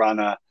or a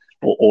runner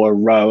or a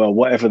rower,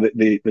 whatever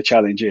the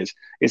challenge is.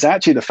 It's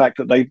actually the fact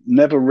that they've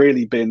never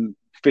really been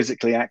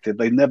physically active.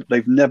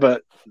 They've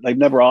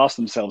never asked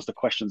themselves the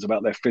questions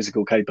about their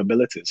physical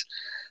capabilities.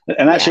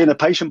 And actually in a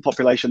patient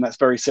population, that's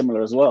very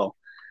similar as well.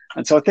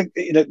 And so I think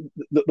the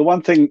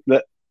one thing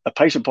that a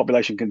patient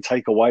population can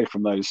take away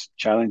from those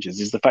challenges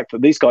is the fact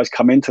that these guys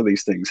come into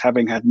these things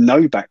having had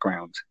no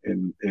background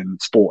in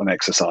sport and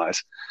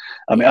exercise.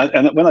 I mean,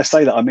 and when I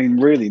say that, I mean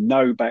really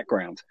no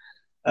background.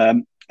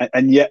 And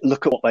yet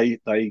look at what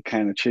they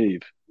can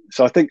achieve.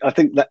 So I think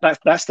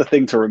that's the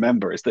thing to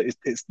remember, is that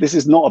this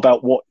is not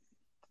about what,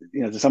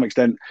 to some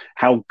extent,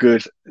 how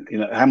good,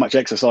 how much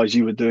exercise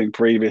you were doing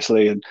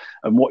previously and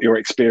what your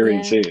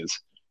experience is.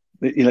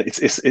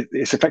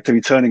 It's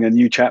effectively turning a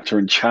new chapter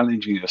and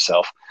challenging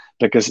yourself,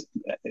 because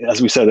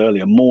as we said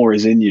earlier, more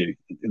is in you.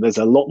 There's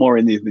a lot more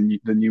in you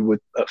than you would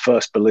at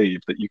first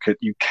believe that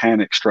you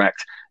can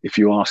extract if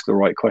you ask the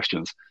right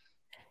questions.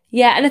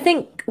 Yeah, and I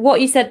think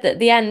what you said at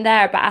the end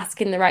there about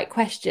asking the right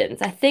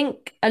questions, I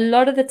think a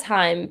lot of the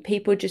time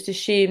people just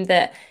assume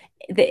that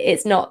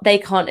it's not, they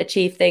can't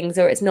achieve things,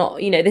 or it's not,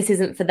 this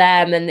isn't for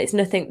them, and it's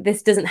nothing,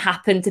 this doesn't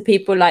happen to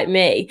people like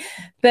me.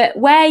 But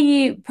where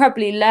you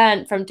probably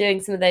learned from doing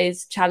some of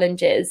those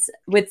challenges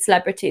with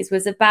celebrities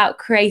was about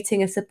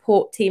creating a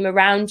support team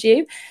around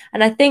you.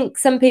 And I think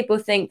some people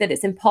think that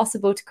it's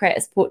impossible to create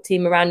a support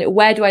team around it.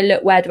 Where do I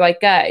look? Where do I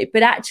go?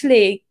 But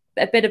actually,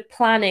 a bit of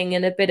planning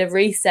and a bit of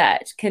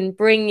research can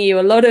bring you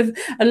a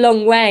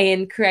long way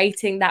in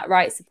creating that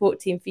right support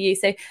team for you.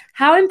 So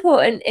how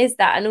important is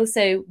that? And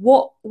also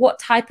what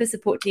type of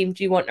support team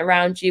do you want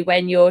around you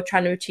when you're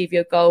trying to achieve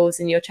your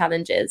goals and your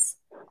challenges?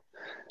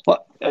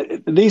 Well,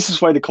 the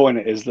easiest way to coin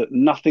it is that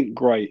nothing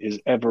great is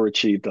ever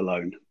achieved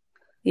alone.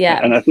 Yeah.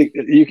 And I think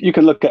you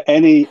can look at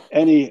any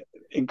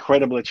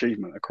incredible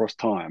achievement across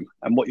time,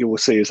 and what you will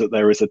see is that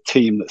there is a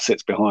team that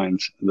sits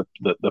behind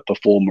the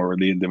performer or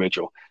the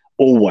individual.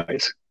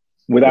 Always.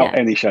 without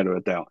any shadow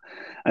of doubt.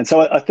 And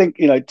so I think,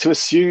 to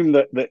assume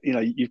that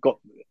you've got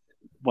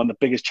one of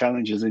the biggest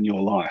challenges in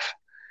your life,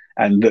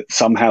 and that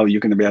somehow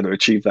you're going to be able to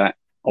achieve that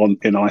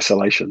in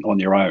isolation on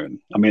your own.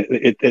 I mean,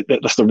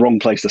 that's the wrong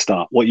place to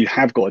start. What you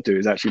have got to do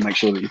is actually make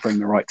sure that you bring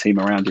the right team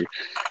around you.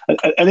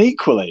 And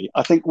equally,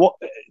 I think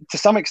to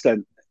some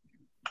extent,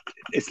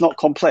 it's not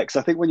complex.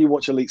 I think when you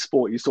watch elite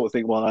sport, you sort of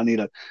think, well, I need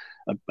a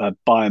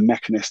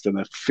biomechanist and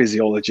a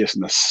physiologist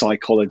and a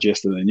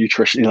psychologist and a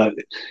nutrition,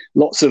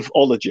 lots of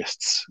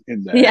ologists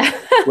in there. Yeah.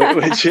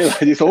 Which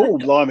you thought, oh,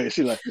 blimey,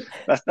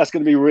 that's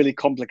going to be really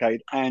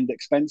complicated and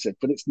expensive,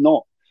 but it's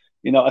not.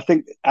 I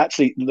think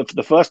actually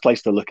the first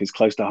place to look is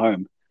close to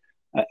home.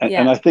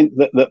 And I think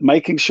that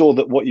making sure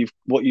that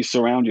what you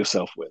surround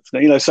yourself with,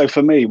 so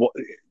for me,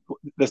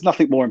 there's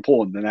nothing more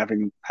important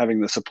than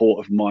having the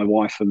support of my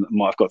wife, and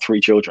I've got 3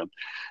 children,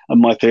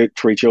 and my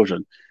 3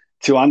 children,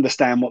 to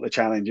understand what the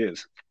challenge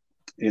is.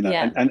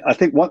 And I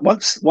think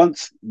once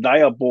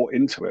they are bought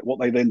into it, what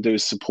they then do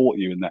is support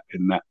you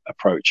in that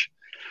approach.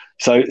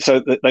 So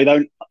that they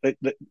don't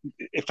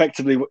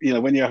effectively,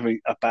 when you're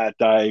having a bad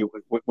day,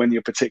 when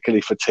you're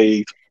particularly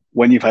fatigued,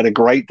 when you've had a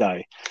great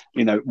day,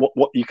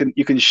 what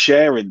you can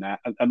share in that,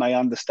 and they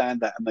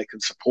understand that and they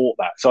can support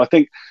that. So I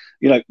think,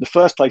 the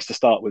first place to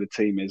start with a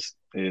team is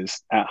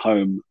at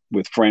home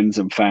with friends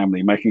and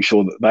family, making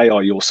sure that they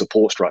are your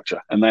support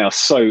structure, and they're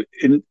so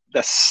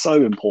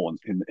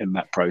important in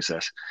that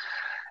process.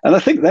 And I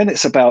think then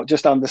it's about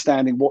just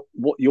understanding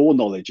what your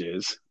knowledge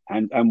is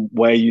and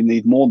where you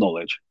need more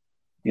knowledge.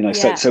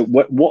 So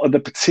what are the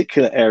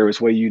particular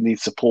areas where you need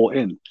support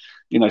in?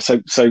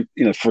 So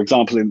for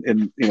example,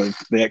 in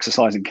the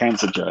exercise and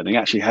cancer journey,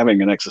 actually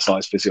having an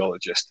exercise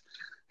physiologist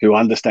who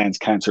understands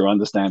cancer,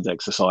 understands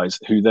exercise,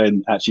 who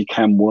then actually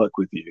can work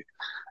with you,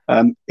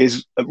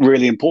 is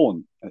really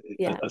important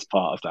as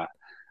part of that.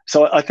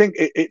 So I think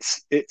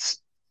it's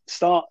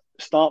start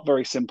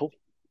very simple,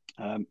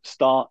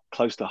 start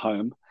close to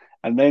home,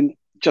 and then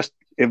just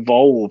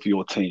evolve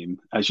your team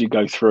as you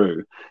go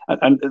through.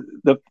 And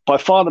by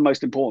far the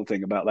most important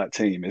thing about that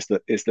team is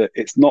that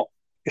it's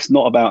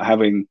not about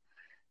having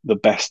the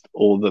best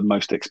or the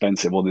most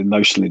expensive, or the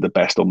notionally the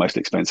best or most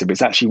expensive.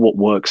 It's actually what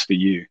works for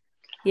you.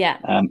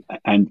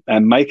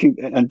 And making,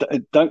 and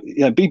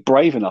don't be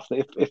brave enough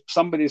that if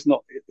somebody's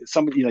not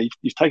somebody,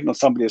 you've taken on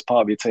somebody as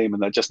part of your team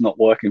and they're just not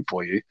working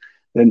for you,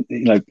 then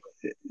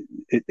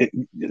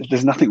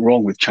there's nothing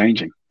wrong with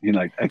changing.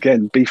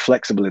 Again, be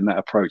flexible in that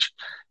approach.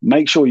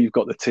 Make sure you've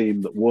got the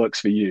team that works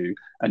for you,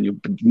 and you'll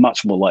be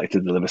much more likely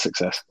to deliver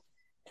success.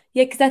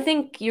 Yeah, because I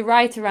think you're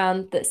right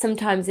around that.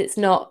 Sometimes it's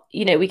not,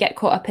 we get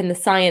caught up in the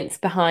science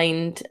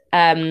behind,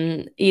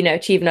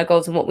 achieving our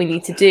goals and what we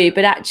need to do.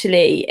 But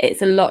actually,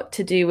 it's a lot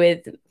to do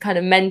with kind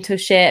of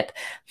mentorship,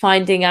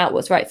 finding out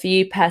what's right for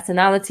you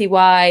personality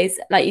wise,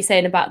 like you're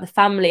saying about the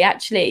family,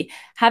 actually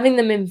having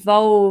them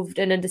involved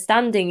and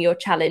understanding your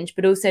challenge,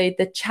 but also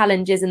the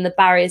challenges and the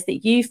barriers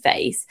that you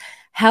face.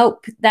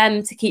 Help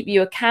them to keep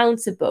you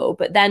accountable,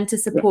 but then to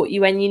support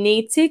you when you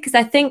need to. Because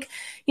I think,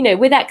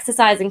 with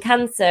exercise and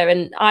cancer,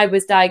 and I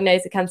was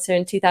diagnosed with cancer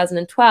in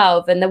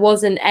 2012, and there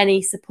wasn't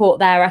any support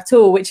there at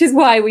all, which is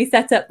why we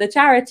set up the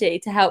charity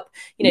to help,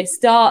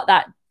 start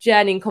that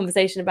journey and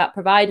conversation about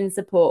providing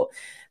support.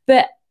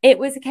 But it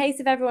was a case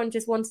of everyone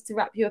just wanted to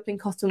wrap you up in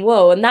cotton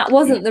wool, and that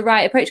wasn't the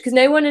right approach, because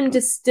no one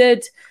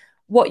understood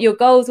what your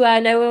goals were.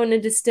 No one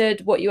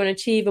understood what you want to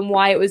achieve and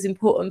why it was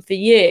important for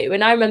you.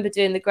 And I remember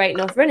doing the Great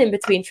North Run in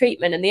between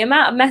treatment, and the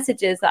amount of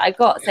messages that I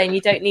got saying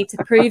you don't need to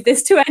prove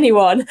this to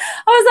anyone.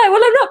 I was like,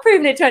 well, I'm not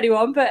proving it to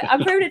anyone, but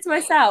I'm proving it to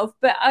myself.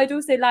 But I'd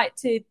also like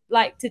to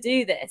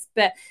do this.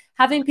 But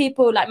having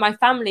people like my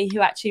family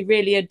who actually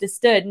really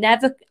understood, they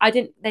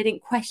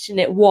didn't question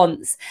it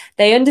once.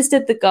 They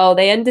understood the goal,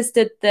 they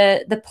understood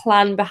the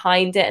plan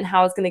behind it and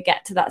how I was going to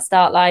get to that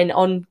start line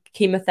on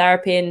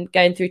chemotherapy and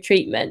going through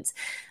treatment.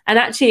 And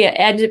actually it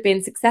ended up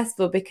being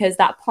successful because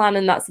that plan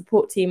and that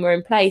support team were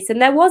in place. And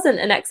there wasn't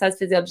an exercise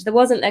physiologist, there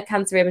wasn't a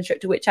cancer rehab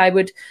instructor, which I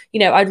would,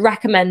 I'd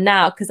recommend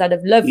now, because I'd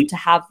have loved to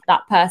have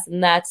that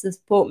person there to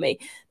support me.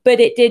 But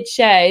it did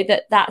show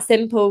that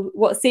simple,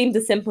 what seemed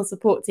a simple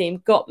support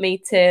team, got me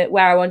to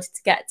where I wanted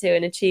to get to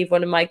and achieve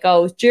one of my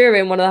goals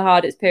during one of the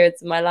hardest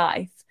periods of my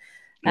life.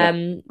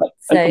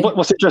 So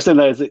what's interesting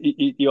there is that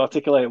you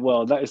articulate it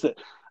well. That is that,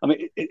 I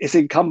mean, it's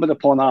incumbent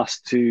upon us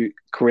to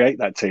create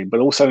that team, but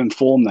also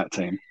inform that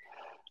team.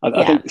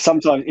 I think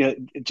sometimes,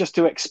 just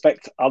to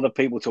expect other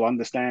people to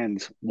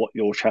understand what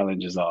your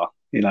challenges are,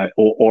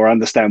 or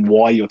understand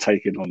why you're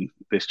taking on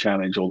this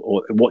challenge,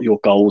 or what your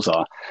goals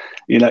are,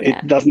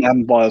 it doesn't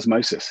happen by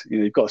osmosis.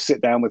 You've got to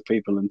sit down with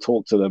people and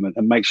talk to them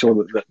and make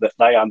sure that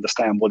they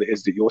understand what it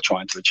is that you're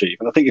trying to achieve.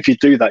 And I think if you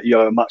do that, you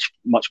have a much,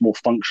 much more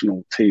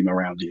functional team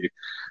around you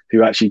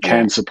who actually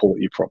can support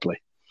you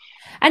properly.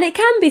 And it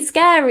can be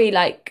scary,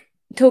 like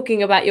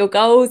talking about your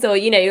goals, or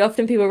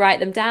often people write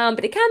them down,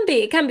 but it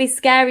can be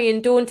scary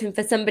and daunting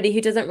for somebody who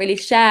doesn't really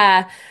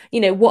share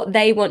what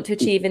they want to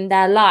achieve in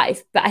their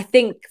life. But I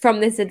think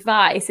from this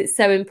advice, it's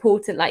so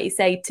important, like you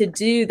say, to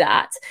do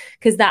that,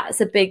 because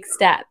that's a big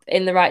step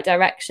in the right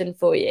direction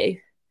for you.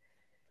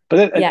 But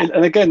then,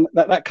 and again,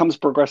 that comes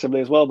progressively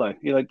as well, though.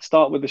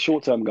 Start with the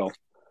short-term goal.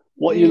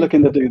 What are you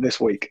looking to do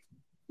this week?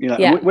 We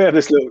have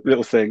this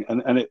little thing,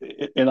 and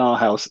in our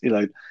house,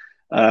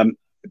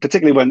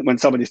 particularly when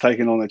somebody's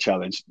taking on a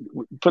challenge,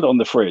 we put it on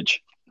the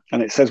fridge,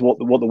 and it says what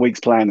the week's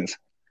plan is.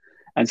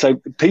 And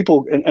so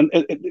people, and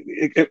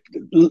it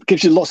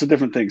gives you lots of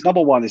different things.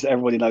 Number one is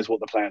everybody knows what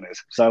the plan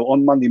is. So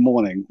on Monday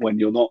morning, when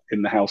you're not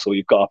in the house or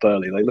you've got up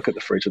early, they look at the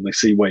fridge and they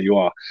see where you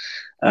are.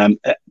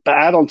 But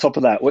add on top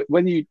of that,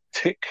 when you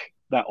tick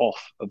that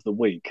off of the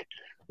week,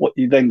 what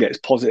you then get is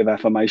positive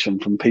affirmation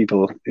from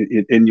people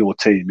in your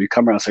team who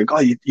come around and say, "Oh,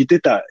 you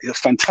did that. It's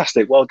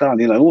fantastic. Well done."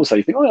 And also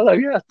you think, "Oh, hello,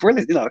 yeah,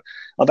 brilliant.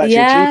 I've actually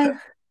achieved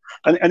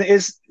it." And it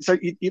is, so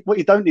what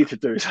you don't need to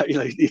do is,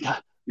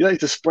 you don't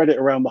need to spread it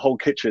around the whole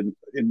kitchen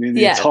in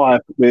the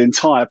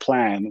entire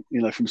plan,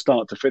 from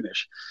start to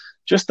finish.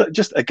 Just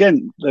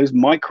again, those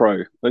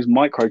micro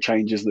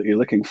changes that you're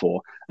looking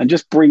for, and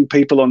just bring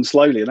people on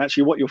slowly. And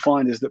actually what you'll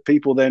find is that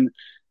people then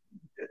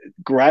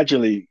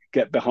gradually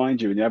get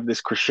behind you, and you have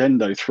this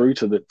crescendo through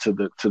to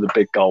the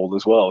big goal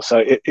as well.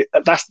 So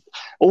that's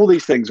all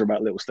these things are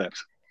about little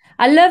steps.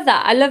 I love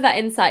that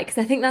insight,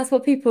 because I think that's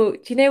what people,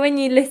 when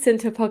you listen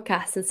to a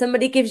podcast and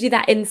somebody gives you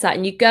that insight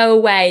and you go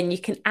away and you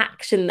can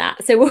action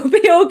that. So we'll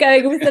be all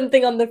going with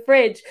something on the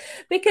fridge,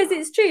 because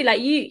it's true.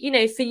 Like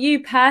for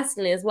you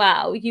personally as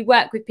well, you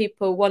work with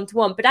people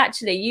one-to-one, but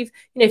actually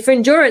for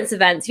endurance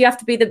events, you have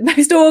to be the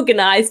most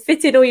organized,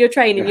 fit in all your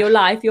training, your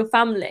life, your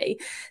family.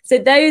 So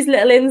those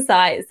little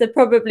insights are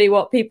probably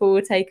what people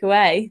will take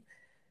away.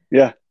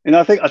 Yeah. And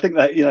I think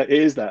that, it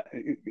is that.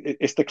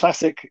 It's the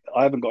classic,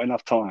 I haven't got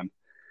enough time.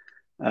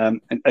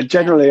 And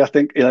generally, I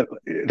think,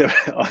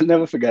 I'll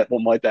never forget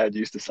what my dad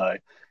used to say,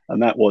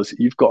 and that was,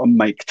 "You've got to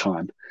make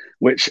time,"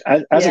 which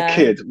as a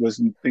kid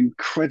was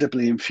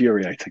incredibly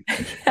infuriating.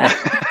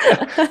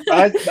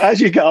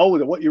 As you get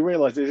older, what you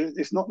realize is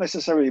it's not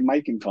necessarily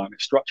making time,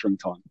 it's structuring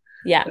time.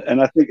 Yeah.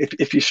 And I think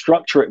if you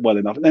structure it well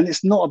enough, then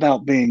it's not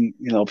about being,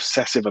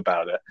 obsessive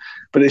about it,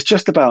 but it's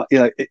just about,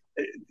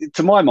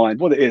 to my mind,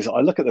 what it is,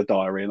 I look at the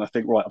diary and I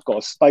think, right, I've got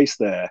a space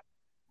there.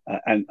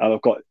 And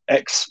I've got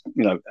X,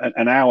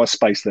 an hour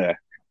space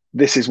there.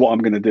 This is what I'm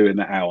going to do in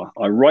that hour.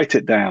 I write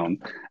it down,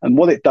 and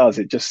what it does,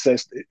 it just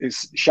says,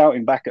 it's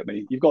shouting back at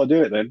me, "You've got to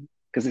do it then,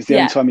 because it's the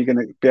only time you're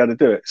going to be able to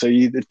do it. So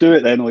you either do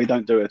it then or you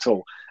don't do it at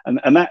all."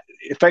 And that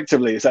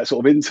effectively is that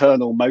sort of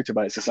internal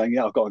motivator saying,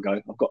 "Yeah, I've got to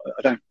go.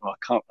 I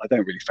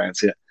don't really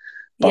fancy it,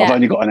 but I've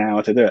only got an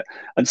hour to do it."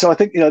 And so I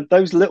think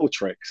those little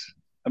tricks.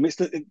 I mean,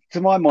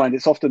 to my mind,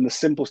 it's often the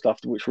simple stuff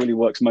which really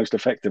works most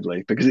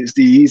effectively, because it's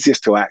the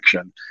easiest to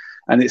action.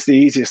 And it's the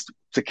easiest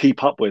to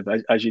keep up with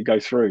as you go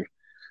through.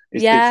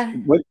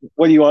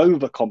 When you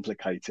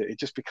overcomplicate it, it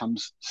just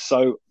becomes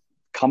so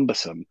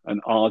cumbersome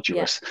and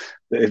arduous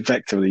that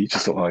effectively you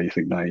just thought, you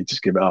think, no, you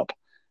just give it up.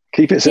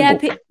 Keep it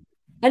simple.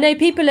 I know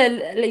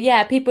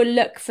people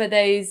look for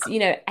those,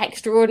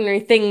 extraordinary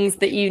things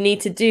that you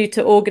need to do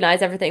to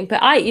organize everything. But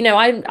I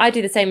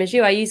do the same as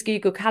you. I use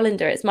Google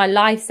Calendar. It's my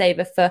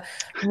lifesaver for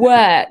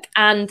work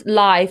and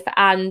life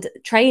and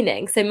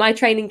training. So my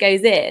training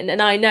goes in,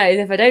 and I know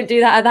if I don't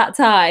do that at that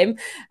time,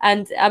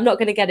 and I'm not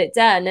going to get it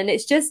done. And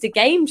it's just a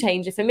game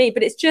changer for me,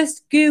 but it's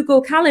just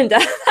Google Calendar.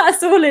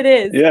 That's all it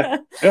is. Yeah.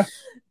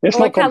 It's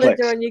or not a calendar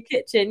complex. on your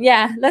kitchen.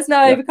 Yeah, let's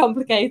not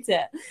overcomplicate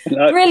it.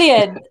 No.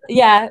 Brilliant.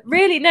 Yeah,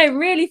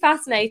 really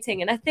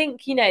fascinating. And I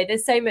think,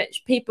 there's so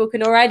much people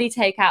can already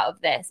take out of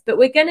this, but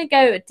we're going to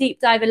go deep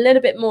dive a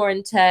little bit more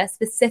into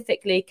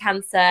specifically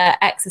cancer,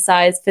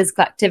 exercise,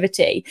 physical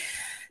activity.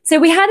 So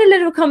we had a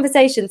little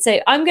conversation.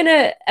 So I'm going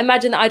to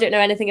imagine that I don't know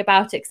anything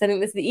about it, because I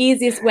think that's the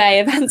easiest way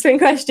of answering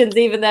questions,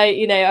 even though,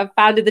 I've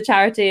founded the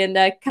charity and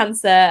a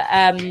cancer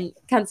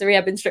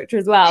rehab instructor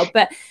as well.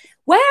 But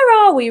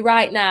where are we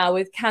right now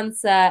with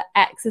cancer,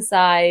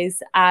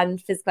 exercise,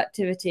 and physical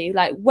activity?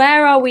 Like,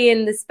 where are we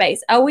in the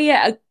space? Are we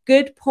at a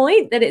good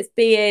point that it's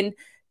being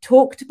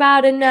talked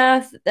about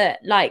enough, that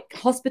like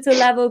hospital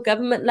level,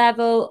 government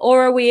level,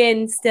 or are we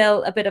in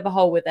still a bit of a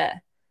hole with it?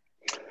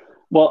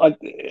 Well,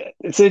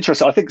 it's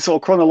interesting. I think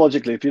sort of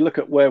chronologically, if you look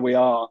at where we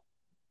are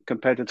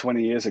compared to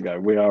 20 years ago,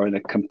 we are in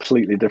a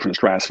completely different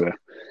stratosphere.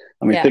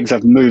 I mean, things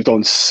have moved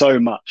on so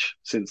much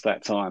since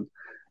that time.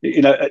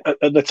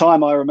 At the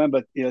time, I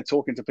remember,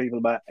 talking to people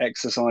about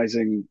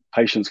exercising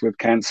patients with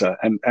cancer,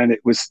 and it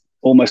was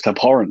almost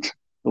abhorrent.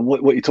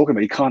 What you're talking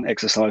about, you can't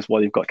exercise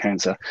while you've got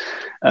cancer,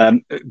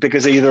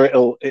 because either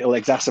it'll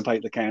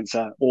exacerbate the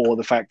cancer, or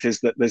the fact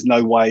is that there's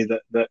no way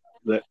that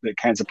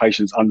cancer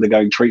patients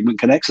undergoing treatment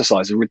can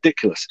exercise. Are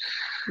ridiculous.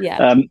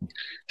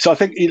 So I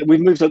think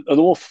we've moved an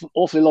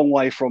awfully long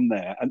way from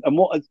there,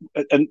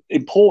 and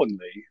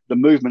importantly, the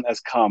movement has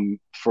come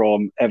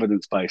from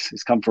evidence base.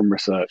 It's come from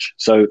research.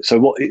 So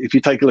what if you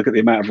take a look at the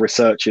amount of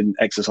research in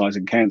exercise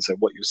and cancer,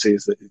 what you'll see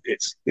is that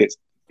it's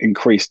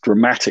increased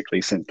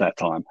dramatically since that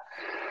time,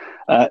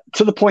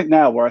 to the point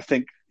now where I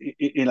think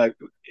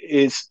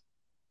is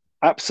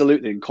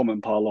absolutely in common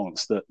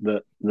parlance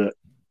that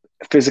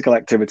physical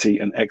activity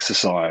and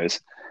exercise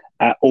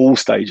at all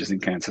stages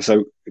in cancer.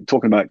 So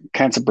talking about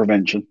cancer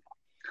prevention,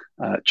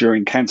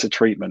 during cancer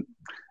treatment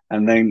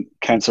and then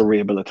cancer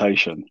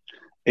rehabilitation,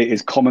 it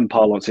is common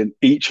parlance in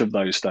each of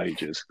those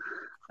stages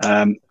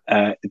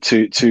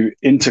to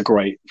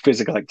integrate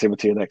physical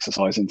activity and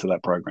exercise into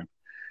that program.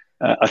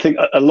 I think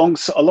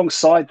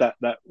alongside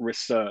that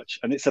research,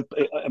 and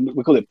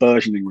we call it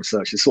burgeoning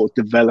research, it's sort of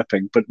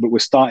developing, but we're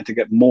starting to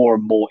get more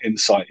and more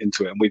insight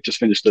into it. And we've just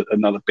finished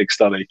another big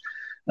study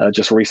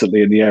just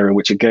recently in the area,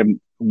 which again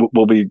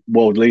will be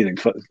world leading,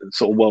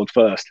 sort of world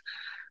first,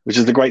 which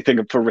is the great thing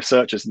for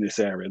researchers in this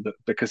area, that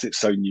because it's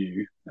so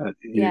new,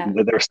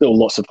 there are still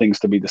lots of things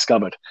to be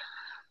discovered.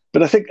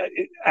 But I think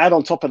add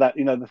on top of that,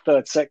 the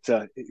third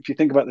sector, if you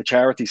think about the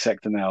charity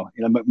sector now,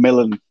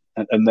 Macmillan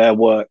and their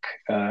work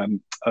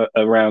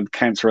around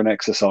cancer and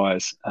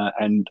exercise,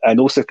 and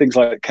also things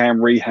like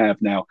CAM Rehab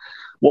now,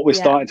 what we're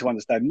starting to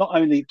understand, not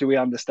only do we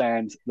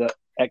understand that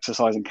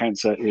exercise and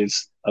cancer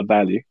is a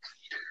value,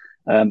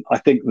 I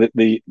think that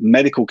the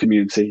medical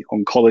community,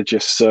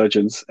 oncologists,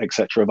 surgeons,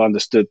 etc., have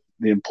understood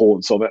the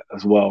importance of it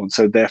as well. And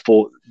so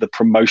therefore the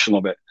promotion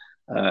of it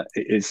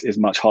is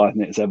much higher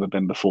than it has ever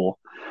been before.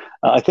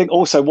 I think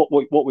also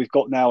what we've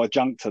got now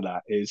adjunct to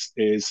that is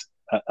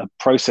a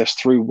process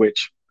through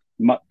which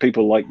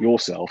people like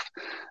yourself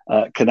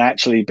can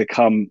actually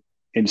become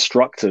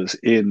instructors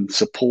in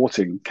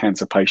supporting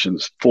cancer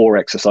patients for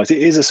exercise. It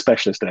is a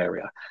specialist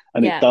area,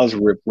 and it does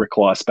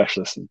require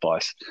specialist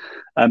advice.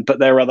 But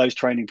there are those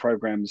training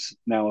programs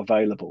now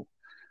available.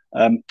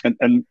 And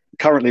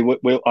currently,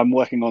 I'm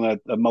working on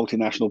a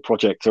multinational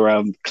project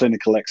around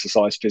clinical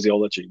exercise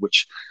physiology,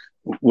 which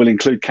will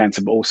include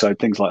cancer, but also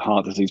things like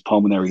heart disease,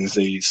 pulmonary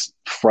disease,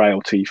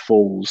 frailty,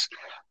 falls,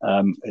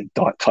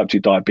 type 2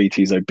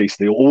 diabetes,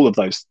 obesity, all of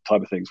those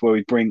type of things, where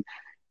we bring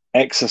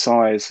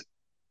exercise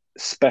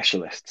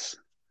specialists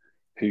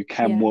who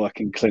can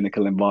work in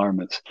clinical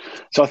environments.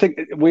 So I think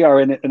we are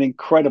in an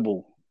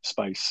incredible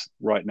space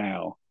right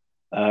now.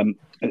 And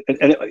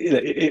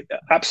it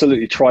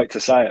absolutely trite to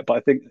say it, but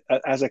I think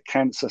as a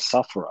cancer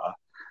sufferer,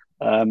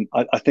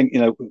 I think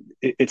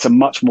it's a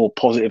much more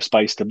positive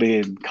space to be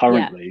in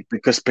currently,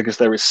 because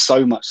there is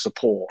so much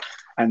support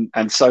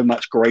and so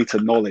much greater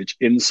knowledge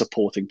in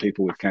supporting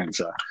people with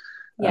cancer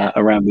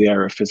around the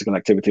area of physical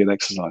activity and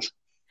exercise.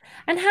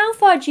 And how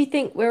far do you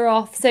think we're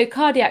off? So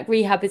cardiac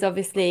rehab is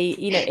obviously,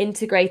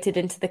 integrated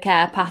into the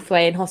care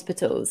pathway in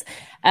hospitals.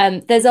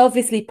 There's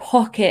obviously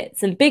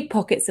pockets and big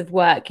pockets of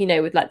work,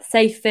 with like the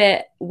Safe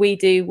Fit. We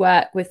do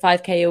work with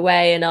 5K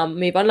Away and our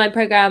Move Online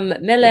program,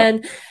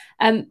 Macmillan.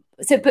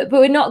 But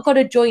we're not got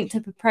a joint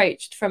up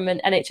approach from an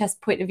NHS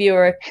point of view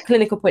or a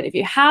clinical point of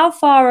view. How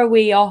far are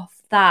we off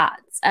that?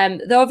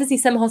 There are obviously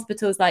some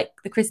hospitals like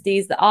the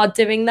Christie's that are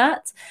doing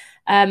that.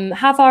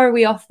 How far are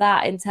we off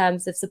that in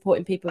terms of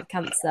supporting people with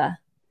cancer?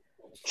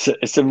 So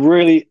it's a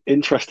really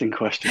interesting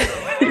question.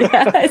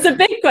 It's a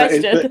big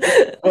question.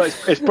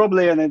 It's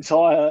probably an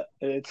entire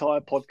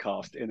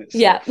podcast in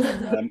itself.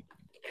 Yeah.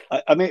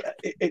 I mean,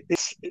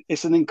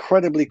 it's an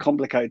incredibly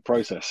complicated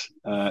process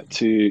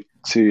to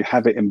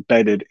have it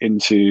embedded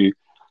into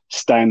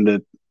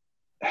standard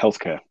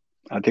healthcare.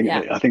 I think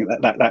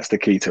that's the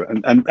key to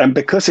it, and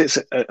because it's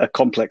a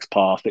complex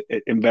path,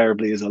 it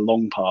invariably is a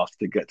long path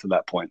to get to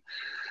that point.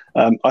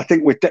 I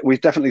think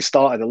we've definitely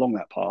started along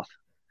that path.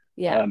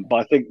 But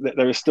I think that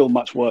there is still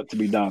much work to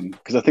be done,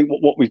 because I think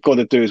what we've got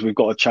to do is we've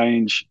got to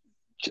change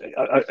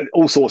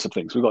all sorts of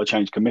things. We've got to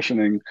change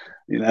commissioning.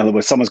 In other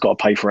words, someone's got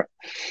to pay for it.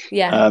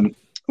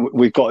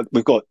 We've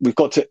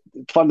got to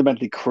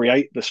fundamentally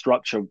create the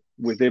structure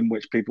within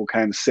which people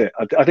can sit.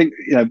 I think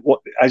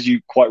as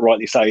you quite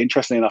rightly say,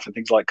 interestingly enough, in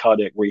things like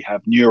cardiac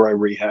rehab, neuro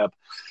rehab,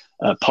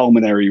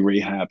 pulmonary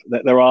rehab,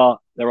 there are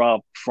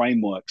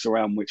frameworks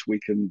around which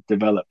we can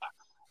develop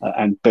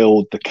and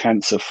build the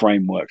cancer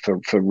framework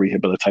for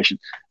rehabilitation.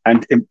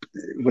 And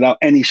without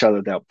any shadow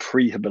of doubt,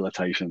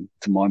 prehabilitation,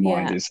 to my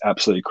mind, is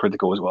absolutely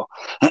critical as well.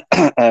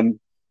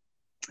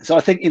 So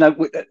I think,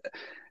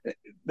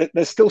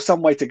 there's still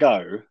some way to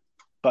go,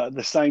 but at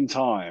the same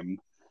time,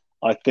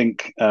 I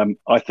think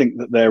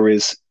that there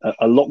is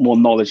a lot more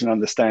knowledge and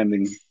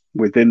understanding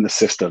within the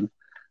system,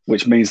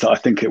 which means that I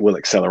think it will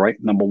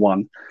accelerate, number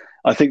one.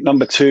 I think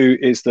number two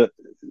is that,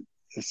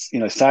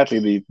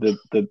 sadly,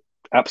 the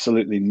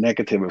absolutely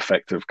negative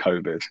effect of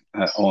COVID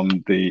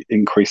on the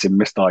increase in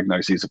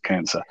misdiagnoses of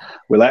cancer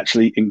will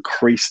actually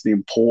increase the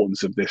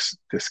importance of this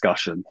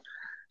discussion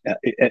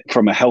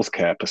from a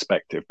healthcare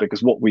perspective,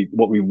 because what we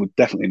would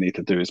definitely need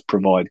to do is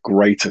provide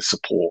greater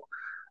support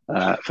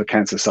for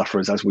cancer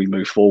sufferers as we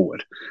move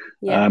forward,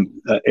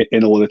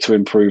 in order to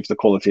improve the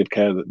quality of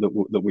care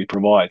that we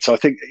provide. So I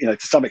think, to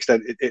some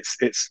extent,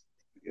 it's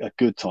a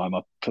good time,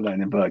 I put that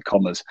in inverted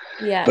commas,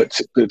 but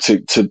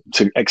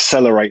to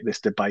accelerate this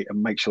debate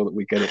and make sure that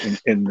we get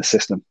it in the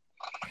system.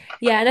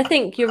 Yeah, and I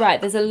think you're right.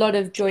 There's a lot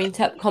of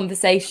joint up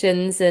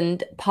conversations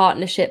and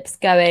partnerships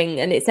going,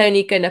 and it's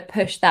only going to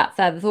push that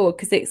further forward,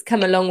 because it's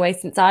come a long way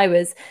since I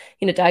was,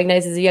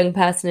 diagnosed as a young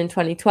person in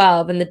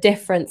 2012. And the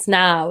difference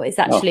now is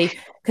actually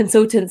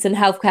consultants and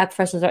healthcare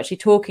professionals are actually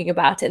talking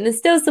about it. And there's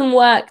still some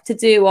work to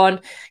do on,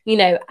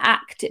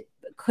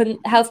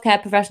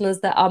 healthcare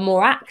professionals that are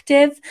more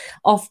active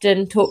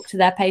often talk to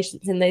their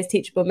patients in those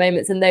teachable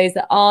moments, and those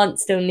that aren't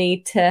still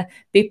need to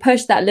be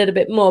pushed that a little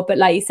bit more. But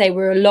like you say,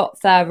 we're a lot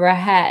further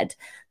ahead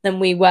than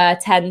we were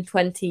 10,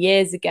 20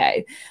 years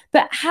ago.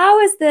 But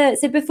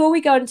so before we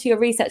go into your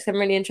research, I'm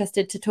really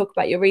interested to talk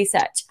about your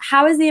research.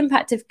 How is the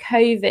impact of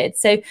COVID?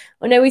 So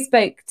I know we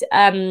spoke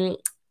a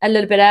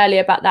little bit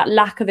earlier about that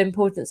lack of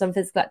importance on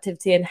physical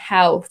activity and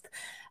health.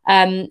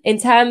 In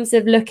terms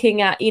of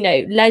looking at,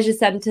 leisure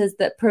centres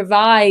that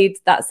provide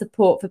that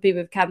support for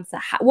people with cancer,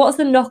 what's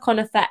the knock-on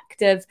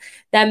effect of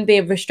them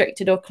being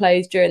restricted or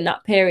closed during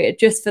that period?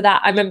 Just for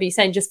that, I remember you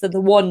saying just for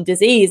the one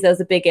disease, there was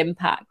a big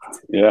impact.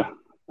 Yeah.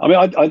 I mean,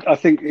 I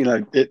think,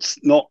 it's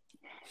not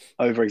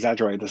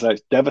over-exaggerated to say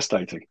it's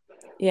devastating.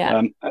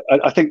 Yeah.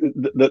 I think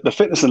the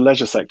fitness and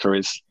leisure sector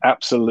is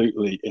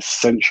absolutely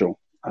essential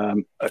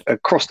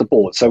across the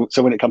board. So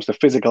when it comes to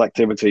physical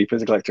activity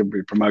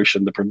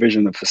promotion, the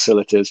provision of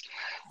facilities,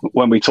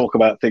 when we talk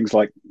about things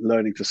like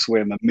learning to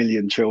swim, 1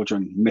 million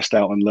children missed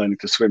out on learning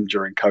to swim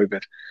during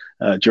COVID,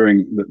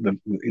 during the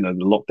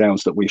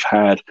lockdowns that we've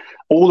had.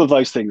 All of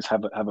those things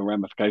have a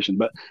ramification.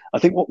 But I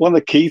think one of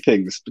the key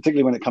things,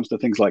 particularly when it comes to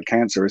things like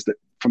cancer, is that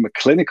from a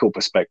clinical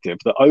perspective,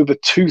 that over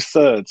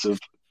 2/3 of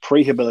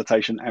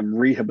prehabilitation and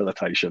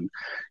rehabilitation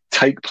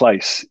take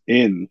place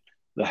in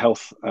the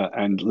health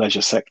and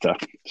leisure sector,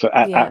 so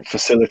at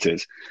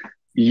facilities,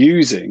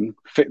 using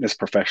fitness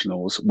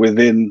professionals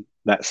within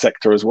that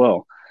sector as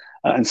well.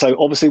 And so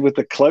obviously with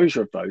the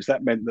closure of those,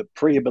 that meant that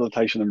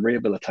prehabilitation and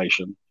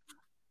rehabilitation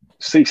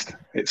ceased.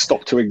 It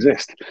stopped to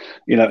exist,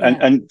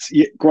 and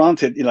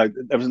granted,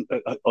 there was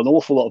an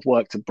awful lot of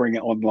work to bring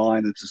it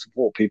online and to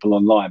support people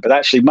online. But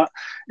actually,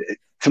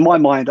 to my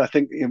mind, I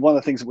think one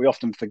of the things that we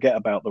often forget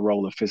about the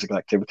role of physical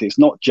activity, it's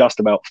not just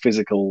about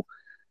physical,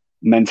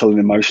 mental and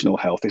emotional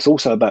health. It's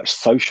also about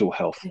social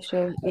health.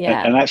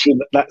 And actually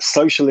that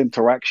social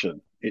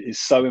interaction is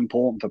so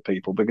important for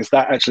people, because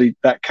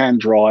that can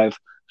drive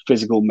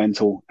physical,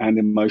 mental and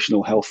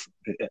emotional health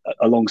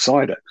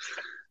alongside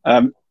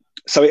it.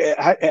 So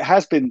it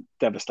has been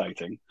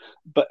devastating.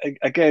 But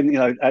again,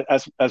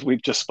 as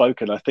we've just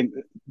spoken, I think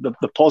the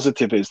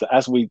positive is that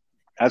as we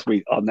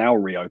are now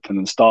reopened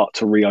and start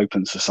to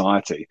reopen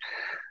society,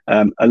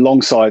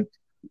 alongside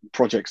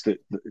projects that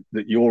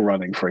you're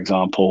running, for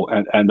example,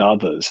 and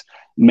others,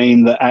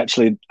 mean that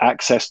actually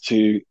access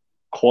to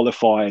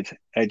qualified,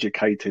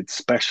 educated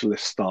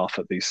specialist staff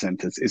at these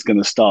centres is going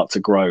to start to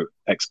grow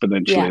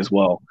exponentially as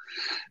well.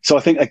 So I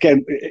think,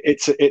 again,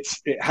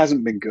 it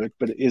hasn't been good,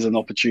 but it is an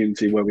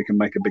opportunity where we can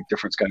make a big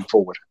difference going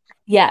forward.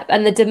 Yeah,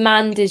 and the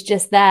demand is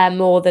just there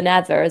more than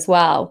ever as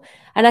well.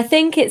 And I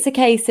think it's a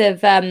case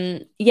of,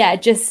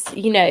 just,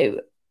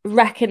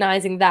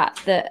 recognizing that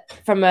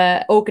from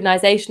an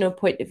organizational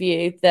point of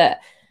view,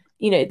 that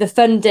the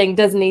funding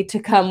does need to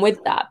come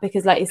with that,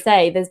 because like you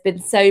say, there's been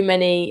so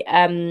many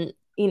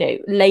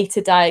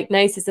later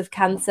diagnosis of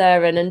cancer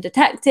and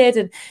undetected,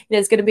 and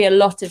there's going to be a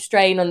lot of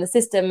strain on the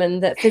system,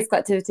 and that physical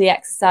activity,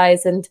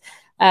 exercise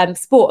and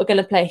sport are going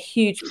to play a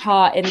huge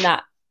part in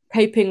that,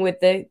 coping with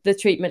the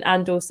treatment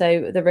and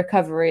also the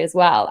recovery as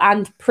well,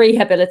 and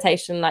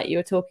prehabilitation like you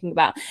were talking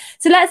about.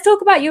 So let's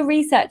talk about your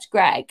research,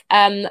 Greg.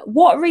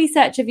 What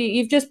research have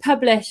you've just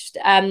published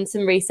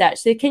some research,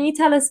 so can you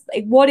tell us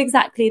what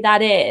exactly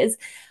that is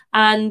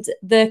and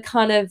the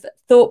kind of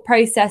thought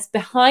process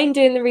behind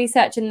doing the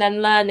research, and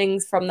then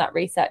learnings from that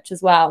research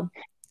as well?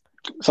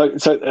 So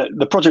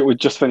the project we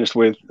just finished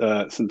with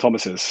St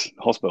Thomas's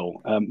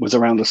Hospital was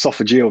around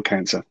esophageal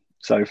cancer.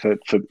 So for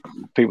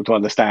people to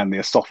understand, the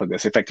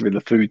esophagus, effectively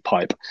the food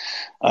pipe,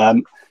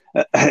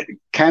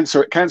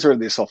 cancer in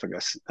the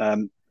esophagus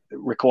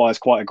requires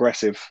quite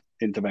aggressive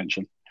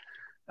intervention,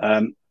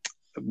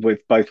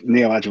 with both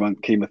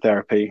neoadjuvant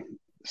chemotherapy,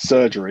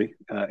 surgery,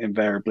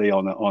 invariably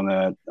on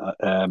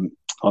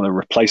a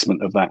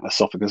replacement of that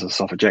esophagus,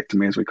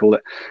 esophagectomy as we call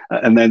it,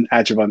 and then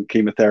adjuvant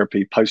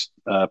chemotherapy post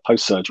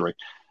surgery.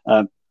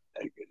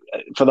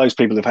 For those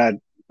people who've had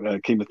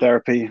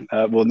chemotherapy,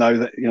 will know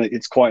that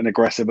it's quite an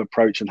aggressive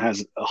approach and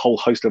has a whole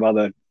host of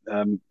other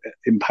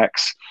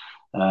impacts,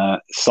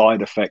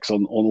 side effects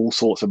on all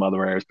sorts of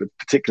other areas, but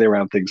particularly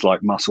around things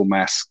like muscle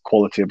mass,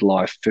 quality of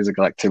life,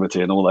 physical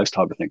activity, and all those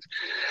type of things.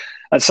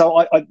 And so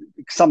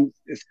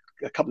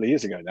a couple of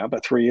years ago now,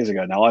 about 3 years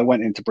ago now, I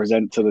went in to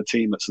present to the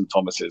team at St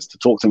Thomas's to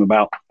talk to them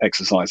about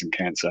exercise and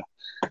cancer.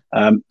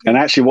 And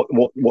actually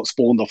what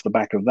spawned off the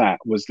back of that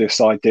was this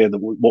idea that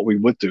what we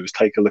would do is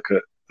take a look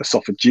at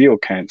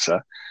esophageal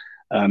cancer,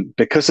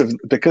 because of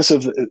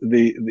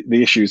the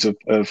issues of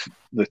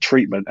the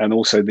treatment and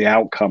also the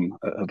outcome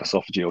of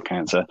esophageal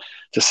cancer,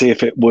 to see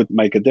if it would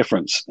make a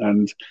difference.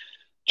 And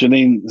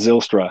Janine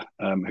Zylstra,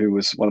 who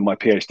was one of my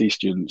PhD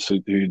students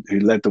who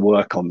led the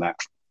work on that,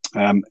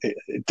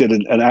 it did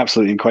an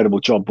absolutely incredible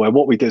job, where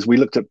what we did is we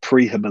looked at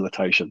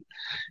prehabilitation.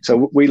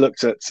 So we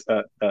looked at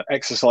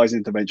exercise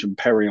intervention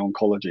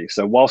peri-oncology.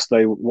 So whilst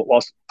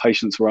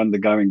patients were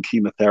undergoing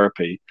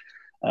chemotherapy,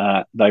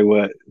 they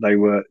were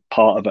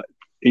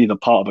either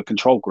part of a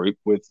control group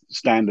with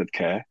standard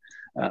care,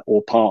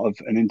 or part of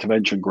an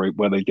intervention group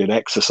where they did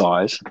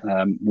exercise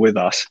with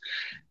us,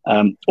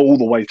 all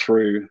the way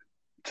through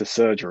to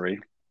surgery.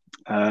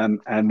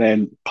 And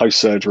then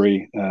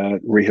post-surgery,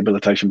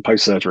 rehabilitation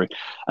post-surgery.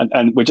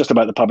 And we're just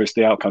about to publish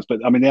the outcomes.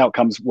 But I mean, the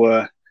outcomes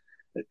were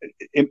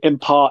in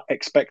part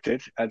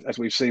expected, as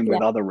we've seen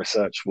with other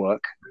research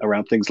work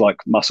around things like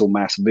muscle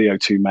mass,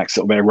 VO2 max,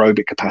 sort of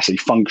aerobic capacity,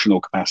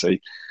 functional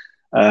capacity,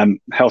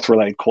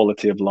 health-related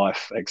quality of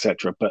life,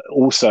 etc. But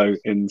also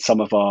in some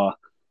of our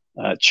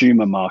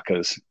tumor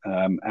markers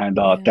and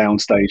our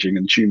downstaging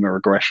and tumor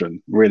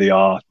regression really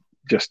are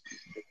just,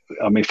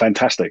 I mean,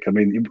 fantastic. I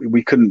mean,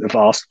 we couldn't have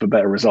asked for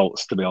better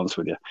results, to be honest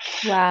with you.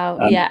 Wow.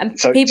 And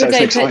so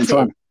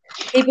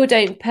people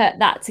don't put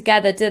that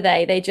together, do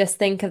they? They just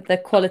think of the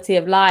quality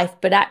of life,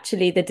 but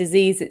actually the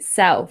disease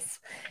itself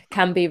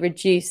can be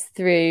reduced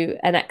through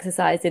an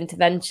exercise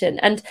intervention.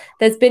 And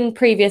there's been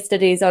previous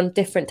studies on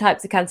different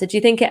types of cancer. Do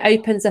you think it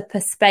opens up a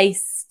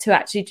space to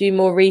actually do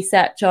more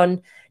research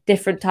on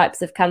different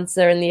types of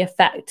cancer and the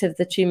effect of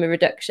the tumor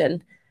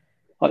reduction?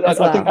 I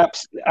think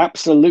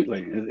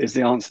absolutely is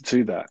the answer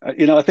to that.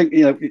 I think,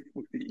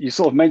 you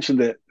sort of mentioned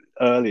it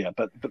earlier,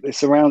 but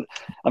it's around,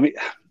 I mean,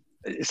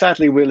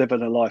 sadly, we live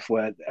in a life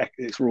where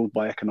it's ruled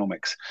by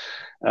economics.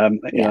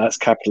 That's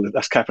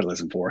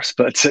capitalism for us.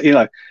 But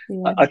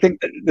I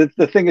think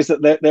the thing is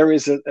that there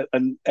is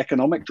an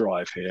economic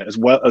drive here as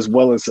well as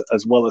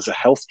a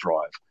health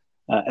drive,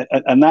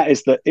 and that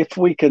is that if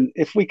we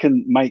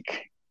can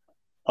make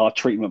our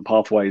treatment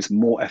pathways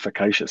more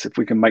efficacious, if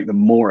we can make them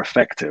more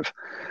effective,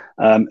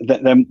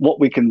 then what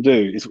we can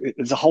do is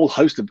there's a whole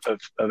host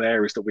of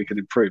areas that we can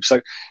improve.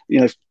 So,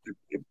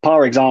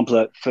 par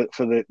example,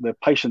 for the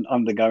patient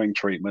undergoing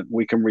treatment,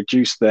 we can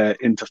reduce their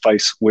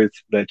interface with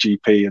their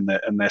GP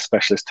and their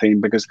specialist team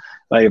because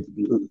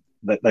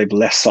they've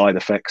less side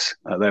effects.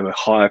 They have a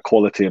higher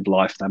quality of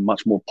life. They're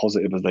much more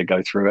positive as they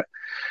go through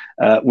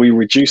it. We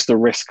reduce the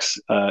risks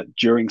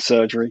during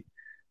surgery,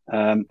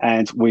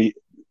 and we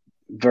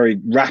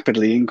very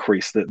rapidly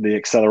increase the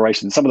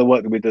acceleration. Some of the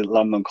work that we did at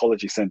London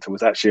Oncology Centre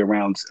was actually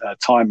around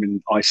time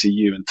in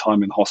ICU and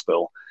time in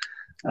hospital.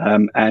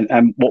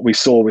 And what we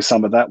saw with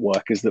some of that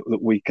work is that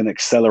we can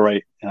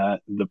accelerate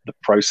the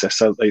process.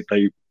 So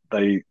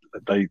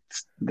the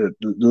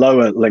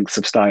lower lengths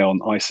of stay on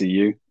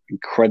ICU,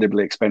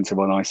 incredibly expensive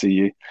on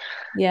ICU,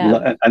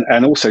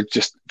 and also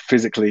just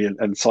physically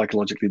and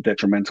psychologically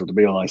detrimental to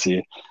be on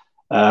ICU.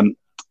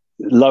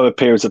 Lower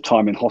periods of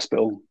time in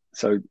hospital,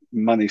 so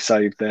money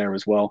saved there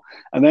as well.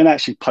 And then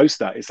actually post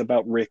that, it's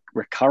about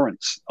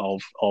recurrence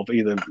of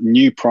either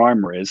new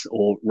primaries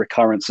or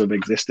recurrence of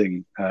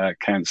existing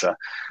cancer.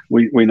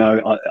 We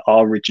know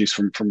are reduced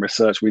from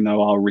research. We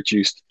know are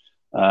reduced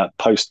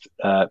post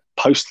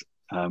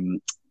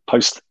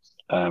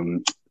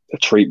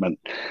treatment,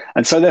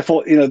 and so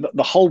therefore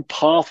the whole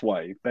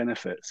pathway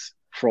benefits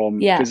from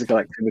physical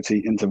activity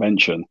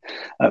intervention,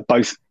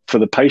 both for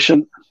the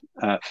patient,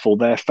 for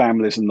their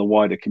families and the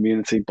wider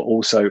community, but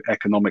also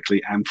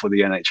economically and for the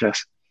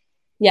NHS.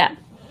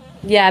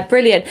 Yeah,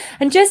 brilliant.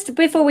 And just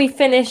before we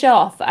finish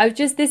off,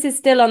 this is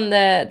still on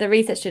the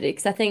research study,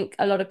 because I think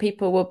a lot of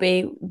people will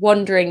be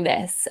wondering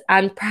this,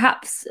 and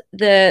perhaps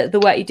the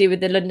work you do with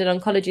the London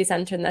Oncology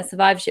Centre and their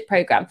survivorship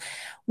programme.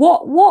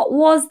 What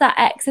was that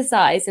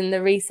exercise in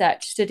the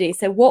research study?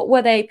 So what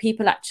were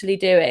people actually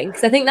doing?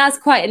 Because I think that's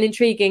quite an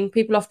intriguing,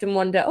 people often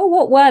wonder,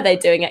 what were they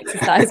doing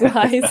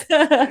exercise-wise?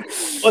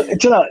 Well,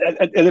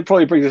 and it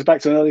probably brings us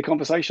back to an early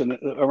conversation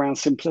around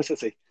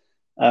simplicity.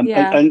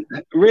 And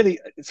really,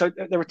 so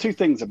there are two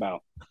things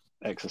about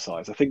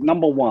exercise. I think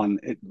number one,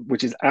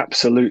 which is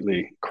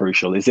absolutely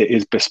crucial, is it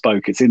is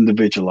bespoke, it's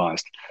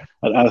individualized.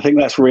 And I think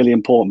that's really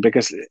important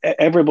because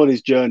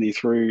everybody's journey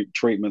through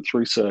treatment,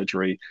 through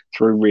surgery,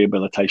 through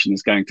rehabilitation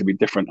is going to be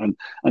different.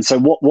 And so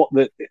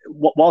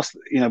whilst,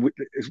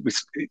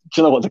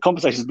 the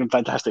conversation has been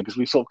fantastic because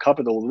we've sort of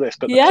covered all of this,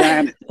 but the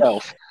plan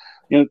itself,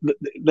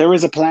 there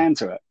is a plan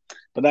to it,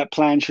 but that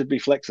plan should be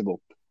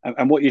flexible.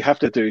 And what you have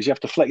to do is you have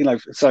to flex,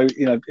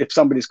 if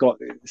somebody's got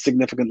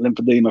significant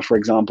lymphedema, for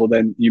example,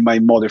 then you may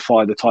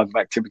modify the type of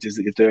activities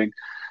that you're doing.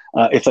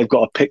 If they've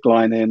got a PICC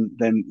line in,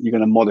 then you're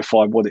going to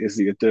modify what it is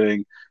that you're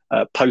doing.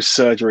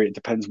 Post-surgery, it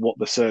depends what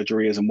the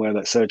surgery is and where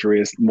that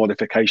surgery is.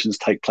 Modifications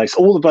take place.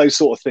 All of those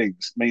sort of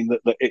things mean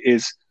that it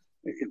is,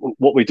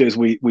 what we do is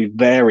we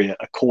vary it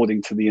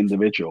according to the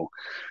individual.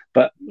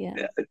 But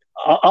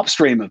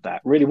upstream of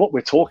that, really what we're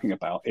talking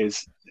about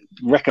is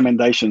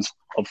recommendations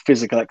of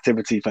physical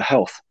activity for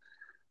health.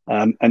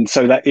 And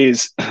so that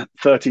is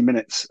 30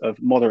 minutes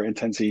of moderate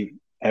intensity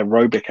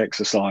aerobic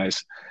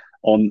exercise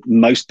on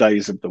most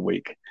days of the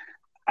week.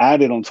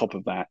 Added on top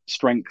of that,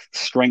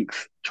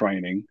 strength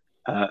training,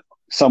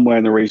 somewhere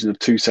in the region of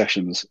 2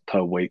 sessions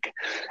per week.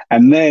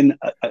 And then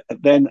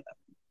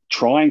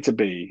trying to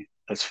be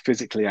as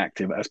physically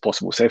active as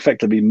possible. So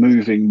effectively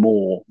moving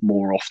more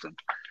often.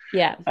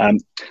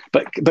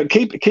 But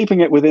keeping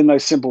it within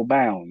those simple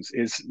bounds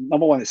is,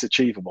 number one, it's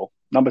achievable.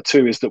 Number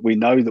two is that we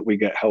know that we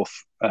get health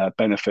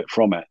benefit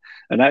from it.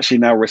 And actually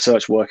now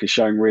research work is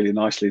showing really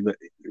nicely that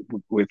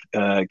with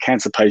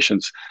cancer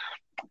patients,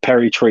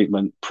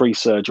 peri-treatment,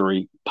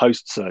 pre-surgery,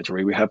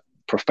 post-surgery, we have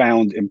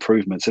profound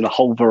improvements in a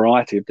whole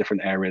variety of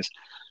different areas,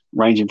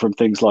 ranging from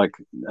things like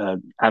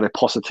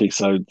adiposity,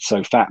 so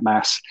fat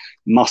mass,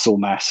 muscle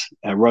mass,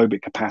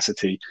 aerobic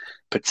capacity,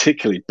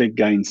 particularly big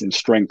gains in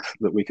strength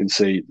that we can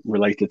see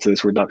related to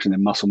this reduction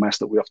in muscle mass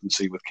that we often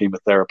see with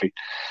chemotherapy.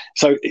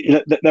 So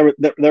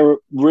there are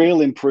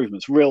real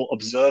improvements, real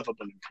observable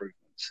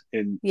improvements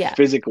in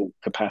physical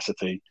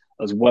capacity,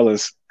 as well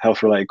as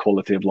health-related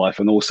quality of life,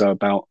 and also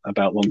about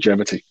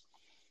longevity.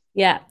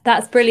 Yeah,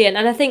 that's brilliant.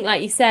 And I think,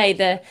 like you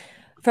say,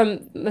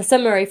 from a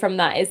summary from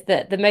that is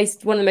that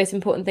one of the most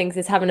important things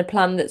is having a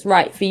plan that's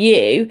right for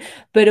you,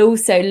 but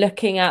also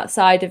looking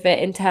outside of it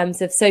in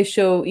terms of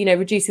social,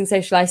 reducing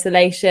social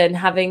isolation,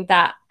 having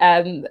that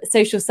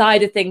social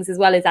side of things as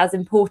well is as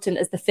important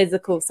as the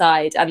physical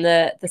side and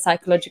the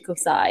psychological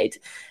side.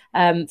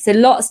 So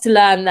lots to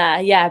learn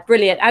there. Yeah,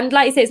 brilliant. And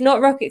like you say, it's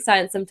not rocket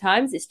science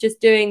sometimes. It's just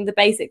doing the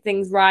basic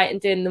things right and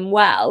doing them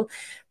well.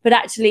 But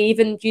actually,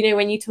 even,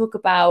 when you talk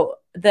about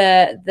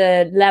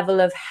the level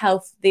of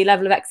health, the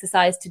level of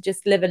exercise to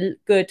just live a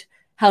good,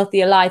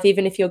 healthier life,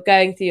 even if you're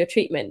going through your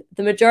treatment,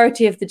 the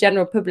majority of the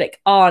general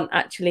public aren't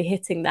actually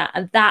hitting that.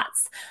 And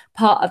that's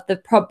part of the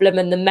problem,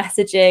 and the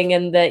messaging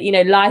and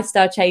the,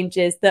 lifestyle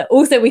changes that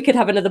also we could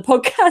have another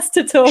podcast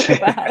to talk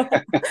about.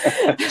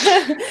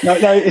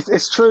 No,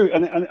 it's true.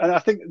 And I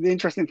think the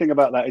interesting thing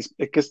about that is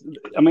because,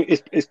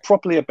 it's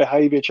properly a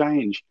behavior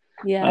change.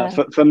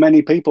 For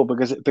many people,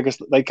 because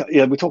they,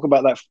 we talk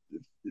about that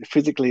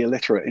physically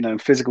illiterate,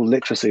 physical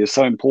literacy is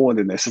so important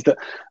in this, is that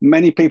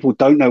many people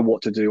don't know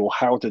what to do or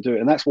how to do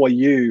it. And that's why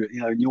you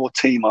and your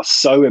team are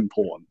so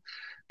important,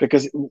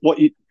 because what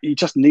you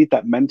just need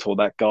that mentor,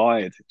 that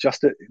guide,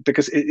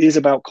 because it is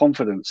about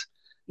confidence.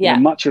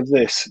 Much of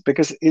this,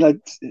 because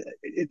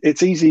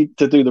it's easy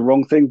to do the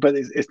wrong thing, but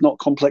it's not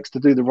complex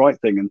to do the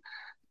right thing, and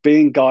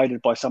being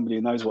guided by somebody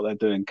who knows what they're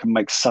doing can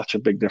make such a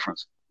big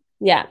difference.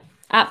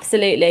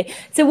 Absolutely.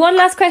 So one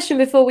last question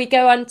before we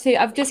go on to,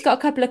 I've just got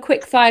a couple of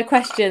quick fire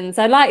questions.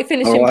 I like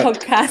finishing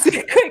podcasts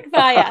with quick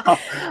fire.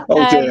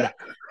 Dear.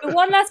 But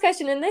one last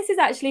question, and this is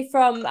actually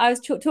from, I was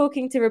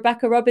talking to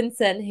Rebecca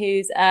Robinson,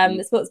 who's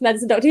a sports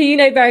medicine doctor who you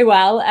know very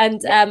well,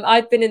 and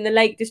I've been in the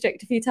Lake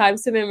District a few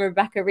times swimming with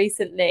Rebecca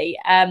recently,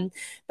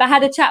 but I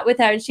had a chat with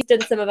her, and she's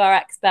done some of our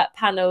expert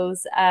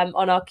panels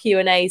on our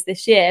Q&As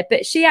this year,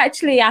 but she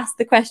actually asked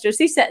the question,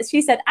 she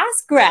said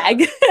ask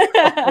Greg,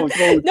 not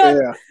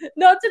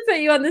to put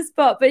you on the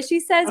spot, but she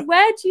says,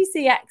 where do you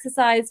see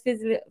exercise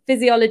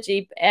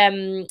physiology,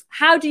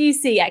 how do you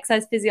see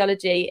exercise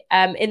physiology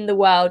in the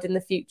world in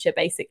the future,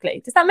 basically?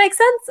 Does that make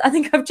sense? I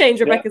think I've changed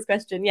Rebecca's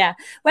question.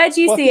 Where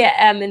do you see it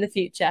in the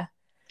future?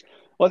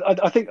 Well,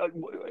 I think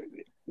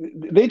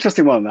the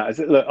interesting one on that is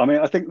that, look,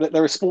 I think that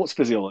there is sports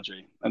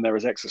physiology and there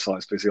is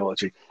exercise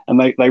physiology, and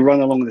they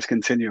run along this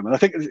continuum. And I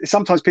think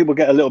sometimes people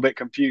get a little bit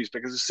confused,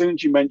 because as soon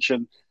as you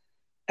mention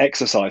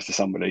exercise to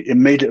somebody,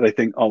 immediately they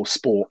think, oh,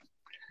 sport.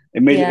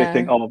 Immediately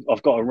think, oh,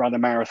 I've got to run a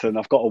marathon,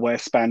 I've got to wear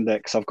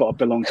spandex, I've got to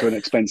belong to an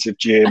expensive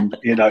gym,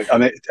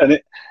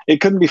 it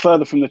couldn't be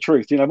further from the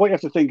truth. What you have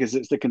to think is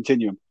it's the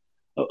continuum.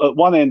 At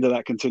one end of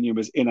that continuum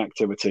is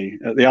inactivity.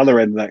 At the other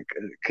end of that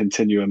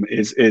continuum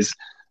is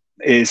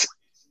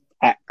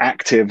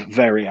active,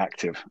 very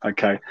active.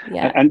 Okay.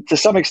 And to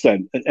some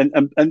extent,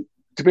 and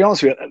to be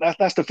honest with you,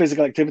 that's the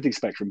physical activity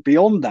spectrum.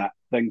 Beyond that,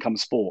 then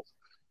comes sport.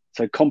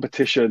 So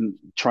competition,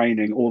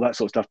 training, all that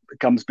sort of stuff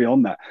comes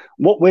beyond that.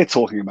 What we're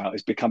talking about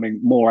is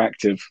becoming more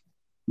active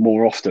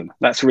more often.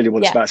 That's really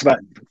what it's about. It's about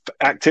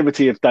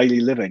activity of daily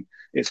living.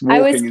 It's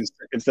walking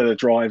instead of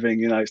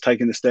driving, it's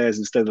taking the stairs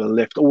instead of the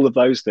lift. All of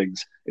those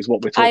things is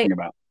what we're talking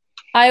about.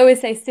 I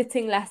always say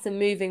sitting less and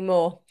moving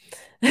more.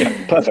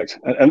 Perfect.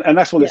 And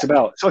that's what it's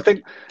about. So I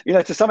think,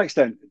 to some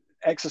extent,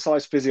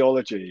 exercise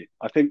physiology,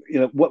 I think,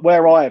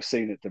 where I have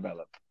seen it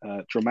develop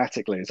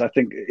dramatically is, I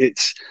think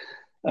it's,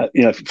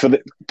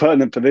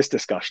 pertinent for this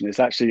discussion is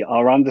actually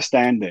our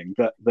understanding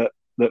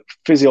that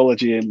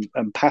physiology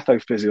and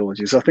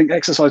pathophysiology. So I think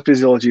exercise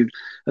physiology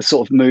has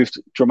sort of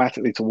moved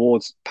dramatically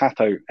towards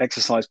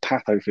exercise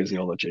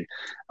pathophysiology,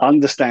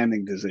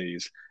 understanding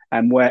disease,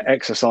 and where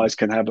exercise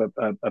can have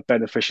a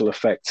beneficial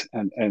effect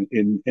and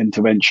in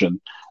intervention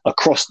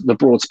across the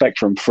broad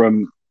spectrum,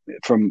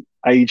 from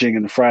aging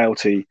and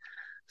frailty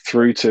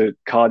through to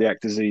cardiac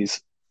disease,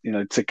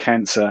 to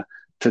cancer,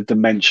 to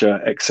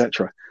dementia,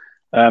 etc.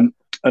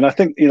 And I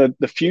think,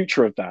 the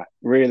future of that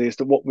really is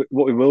that what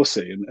we will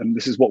see, and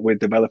this is what we're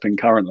developing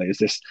currently, is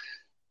this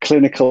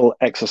clinical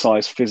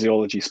exercise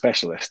physiology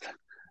specialist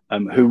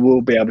who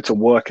will be able to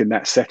work in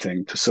that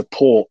setting to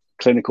support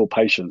clinical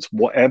patients,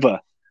 whatever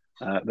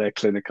their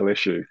clinical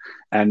issue,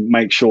 and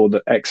make sure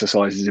that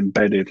exercise is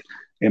embedded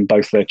in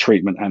both their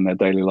treatment and their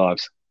daily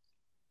lives.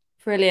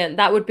 Brilliant.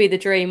 That would be the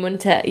dream,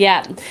 wouldn't it?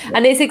 Yeah.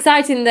 And it's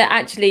exciting that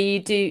actually you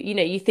do,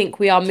 you think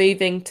we are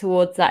moving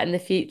towards that in the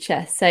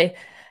future. So,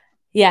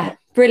 yeah.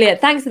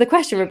 Brilliant. Thanks for the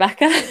question,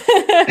 Rebecca.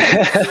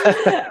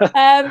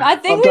 I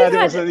think I'm glad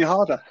it wasn't any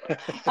harder.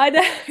 I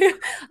know.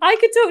 I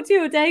could talk to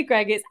you all day,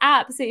 Greg. It's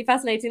absolutely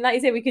fascinating. Like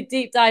you said, we could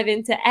deep dive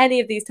into any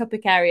of these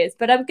topic areas,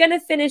 but I'm going to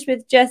finish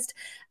with just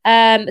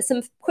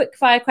some quick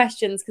fire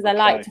questions because I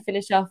like to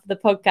finish off the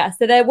podcast.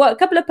 So there were a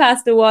couple of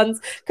personal ones,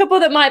 a couple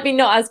that might be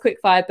not as quick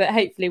fire, but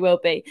hopefully will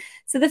be.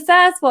 So the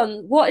first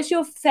one, what is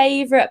your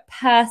favourite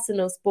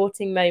personal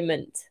sporting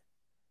moment?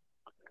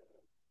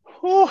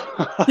 Oh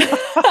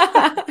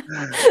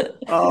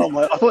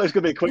my! I thought it was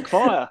going to be a quick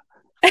fire.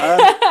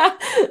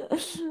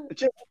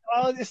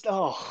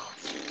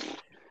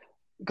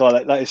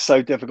 God, that is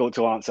so difficult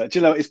to answer. Do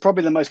you know? It's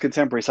probably the most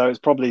contemporary, so it's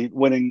probably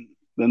winning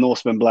the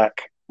Norseman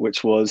Black,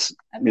 which was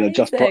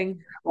just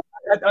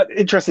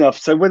interesting enough.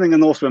 So winning the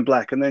Norseman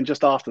Black, and then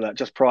just after that,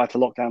 just prior to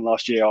lockdown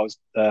last year,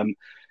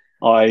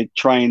 I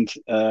trained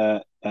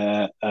a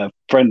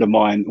friend of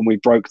mine, and we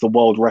broke the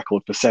world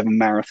record for 7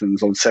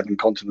 marathons on 7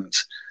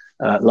 continents.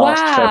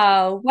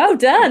 Wow, well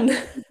done.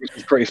 Which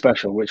was pretty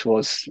special, which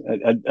was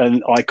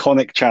an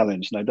iconic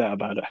challenge, no doubt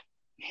about it.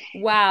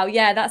 Wow,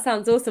 yeah, that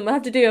sounds awesome. We'll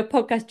have to do a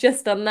podcast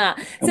just on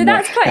that. So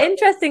that's quite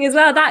interesting as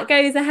well. That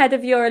goes ahead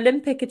of your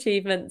Olympic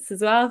achievements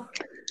as well.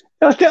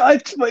 I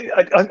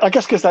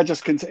guess because they're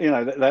just,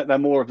 they're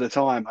more of the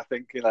time. I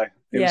think, it was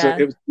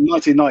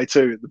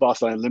 1992, the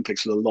Barcelona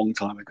Olympics was a long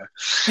time ago.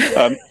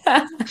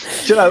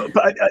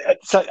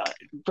 So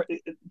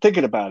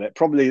thinking about it,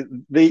 probably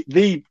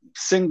the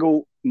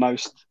single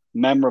most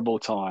memorable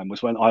time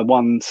was when I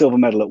won silver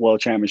medal at World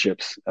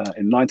Championships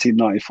in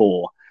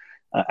 1994.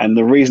 And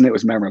the reason it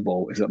was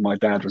memorable is that my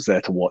dad was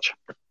there to watch.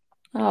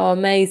 Oh,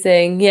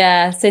 amazing.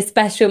 Yeah. So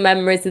special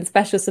memories and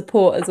special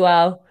support as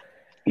well.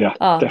 Yeah,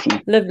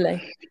 definitely.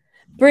 Lovely.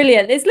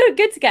 Brilliant. It's looked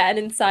good to get an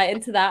insight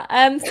into that.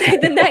 So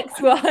the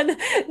next one,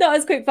 not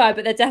as quick fire,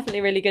 but they're definitely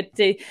really good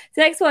to do.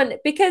 The next one,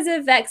 because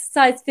of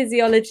exercise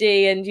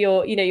physiology and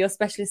your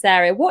specialist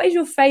area, what is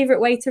your favourite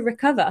way to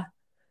recover?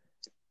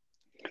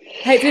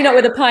 Hopefully not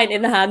with a pint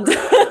in the hand.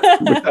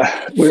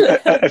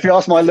 If you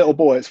ask my little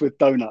boy, it's with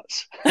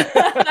donuts.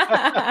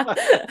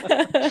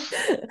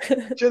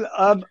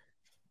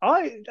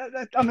 I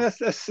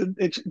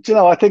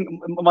think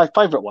my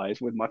favourite way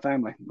is with my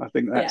family. I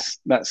think that's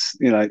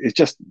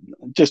it's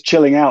just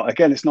chilling out.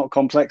 Again, it's not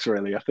complex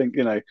really. I think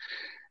I'd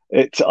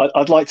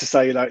like to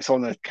say it's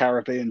on a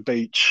Caribbean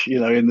beach,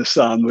 in the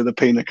sun with a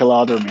pina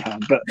colada in my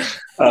hand, but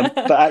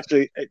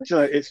actually,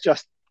 it's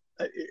just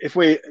if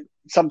we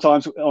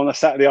sometimes on a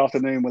Saturday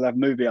afternoon we'll have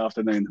movie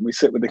afternoon and we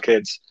sit with the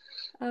kids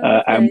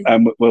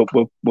and we'll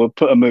put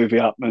a movie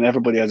up and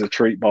everybody has a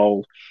treat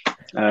bowl.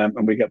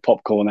 And we get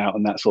popcorn out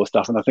and that sort of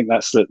stuff. And I think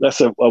that's a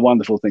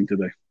wonderful thing to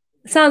do.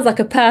 Sounds like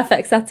a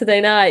perfect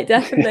Saturday night,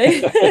 definitely.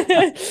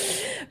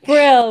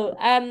 Brill.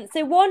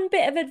 So one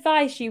bit of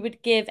advice you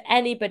would give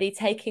anybody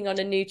taking on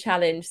a new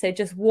challenge. So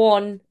just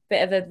one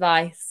bit of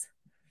advice.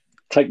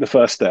 Take the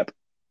first step.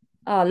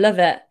 Oh, love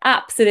it.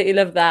 Absolutely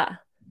love that.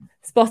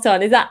 Spot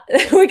on. Is that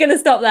we're going to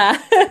stop there?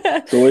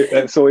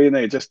 That's all you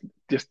need. Just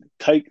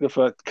take the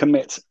first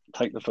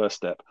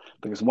step,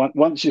 because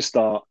once you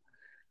start,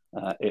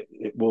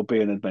 it will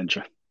be an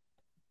adventure.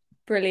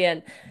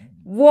 Brilliant.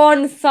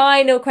 One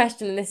final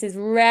question, and this is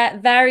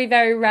very,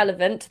 very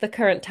relevant to the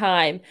current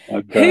time.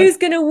 Okay. Who's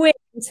going to win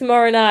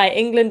tomorrow night,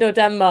 England or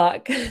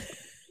Denmark?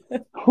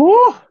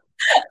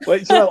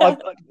 Wait,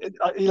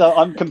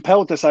 I'm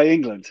compelled to say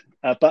England,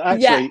 but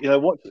actually,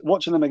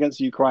 watching them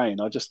against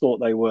Ukraine, I just thought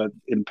they were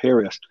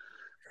imperious.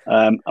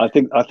 I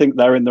think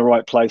they're in the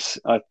right place.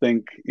 I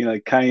think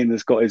Kane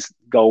has got his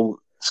goal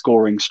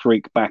scoring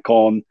streak back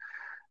on.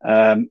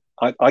 I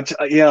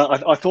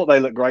thought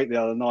they looked great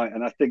the other night,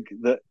 and I think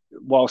that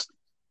whilst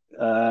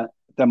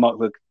Denmark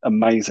look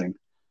amazing,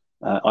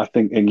 I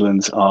think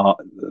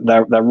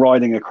they're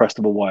riding a crest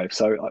of a wave.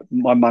 So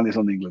my money's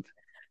on England.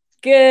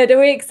 Good. Are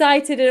we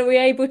excited? And are we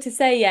able to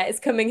say it's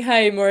coming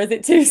home, or is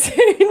it too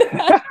soon?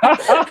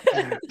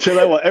 Do you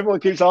know what? Everyone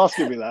keeps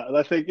asking me that, and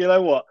I think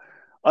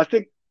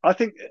I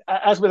think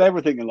as with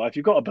everything in life,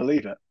 you've got to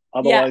believe it.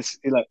 Otherwise,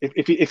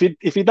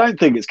 if you don't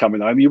think it's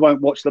coming home, you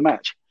won't watch the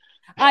match.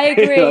 I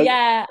agree.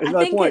 Yeah, there's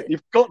no point.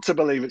 You've got to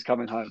believe it's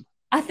coming home.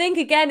 I think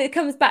again it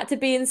comes back to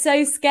being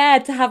so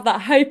scared to have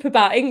that hope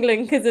about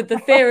England because of the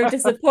fear of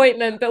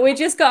disappointment. But we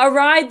just got to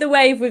ride the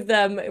wave with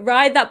them,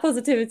 ride that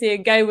positivity,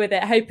 and go with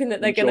it, hoping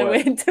that they're going to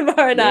win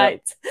tomorrow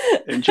night.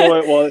 Enjoy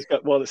it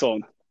while it's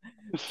on.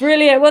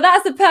 Brilliant. Well,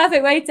 that's the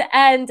perfect way to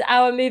end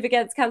our Move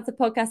Against Cancer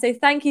podcast. So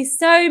thank you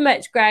so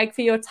much, Greg,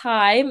 for your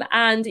time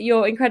and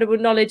your incredible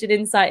knowledge and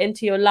insight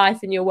into your life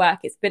and your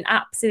work. It's been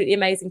absolutely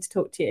amazing to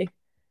talk to you.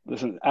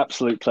 It's an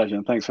absolute pleasure,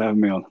 and thanks for having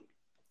me on.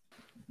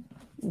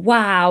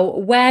 Wow,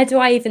 where do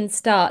I even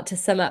start to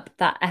sum up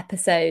that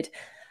episode?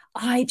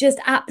 I just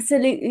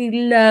absolutely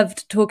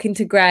loved talking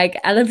to Greg,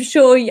 and I'm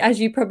sure, as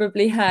you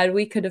probably heard,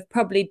 we could have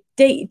probably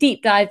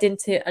deep dived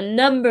into a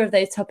number of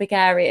those topic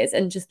areas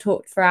and just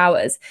talked for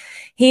hours.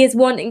 He is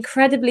one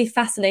incredibly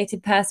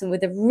fascinating person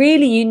with a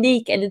really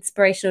unique and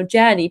inspirational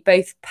journey,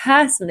 both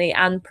personally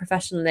and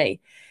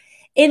professionally.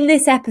 In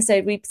this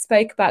episode, we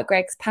spoke about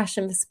Greg's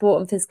passion for sport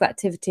and physical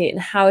activity and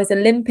how his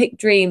Olympic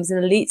dreams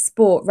and elite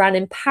sport ran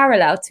in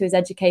parallel to his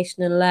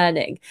education and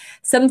learning,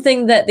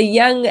 something that the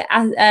young,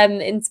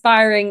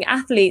 inspiring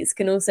athletes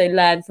can also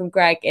learn from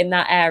Greg in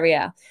that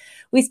area.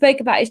 We spoke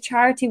about his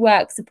charity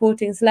work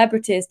supporting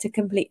celebrities to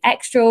complete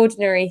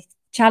extraordinary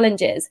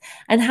challenges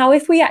and how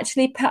if we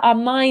actually put our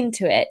mind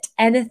to it,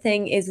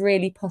 anything is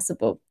really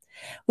possible.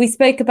 We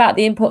spoke about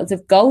the importance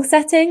of goal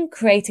setting,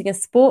 creating a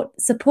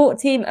support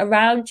team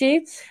around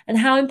you, and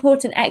how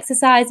important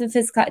exercise and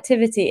physical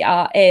activity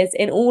is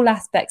in all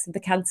aspects of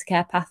the cancer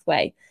care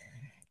pathway.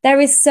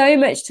 There is so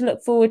much to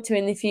look forward to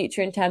in the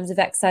future in terms of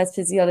exercise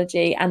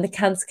physiology and the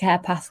cancer care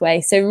pathway,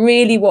 so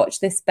really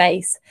watch this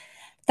space.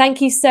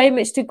 Thank you so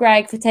much to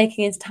Greg for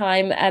taking his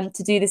time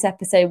to do this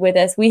episode with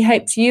us. We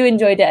hope you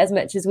enjoyed it as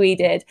much as we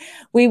did.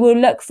 We will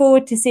look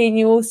forward to seeing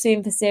you all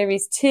soon for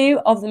series 2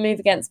 of the Move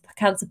Against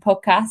Cancer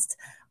podcast.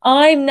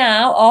 I'm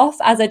now off,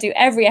 as I do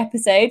every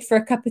episode, for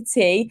a cup of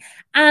tea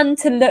and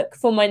to look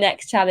for my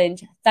next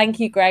challenge. Thank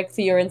you, Greg,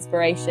 for your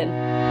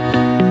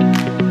inspiration.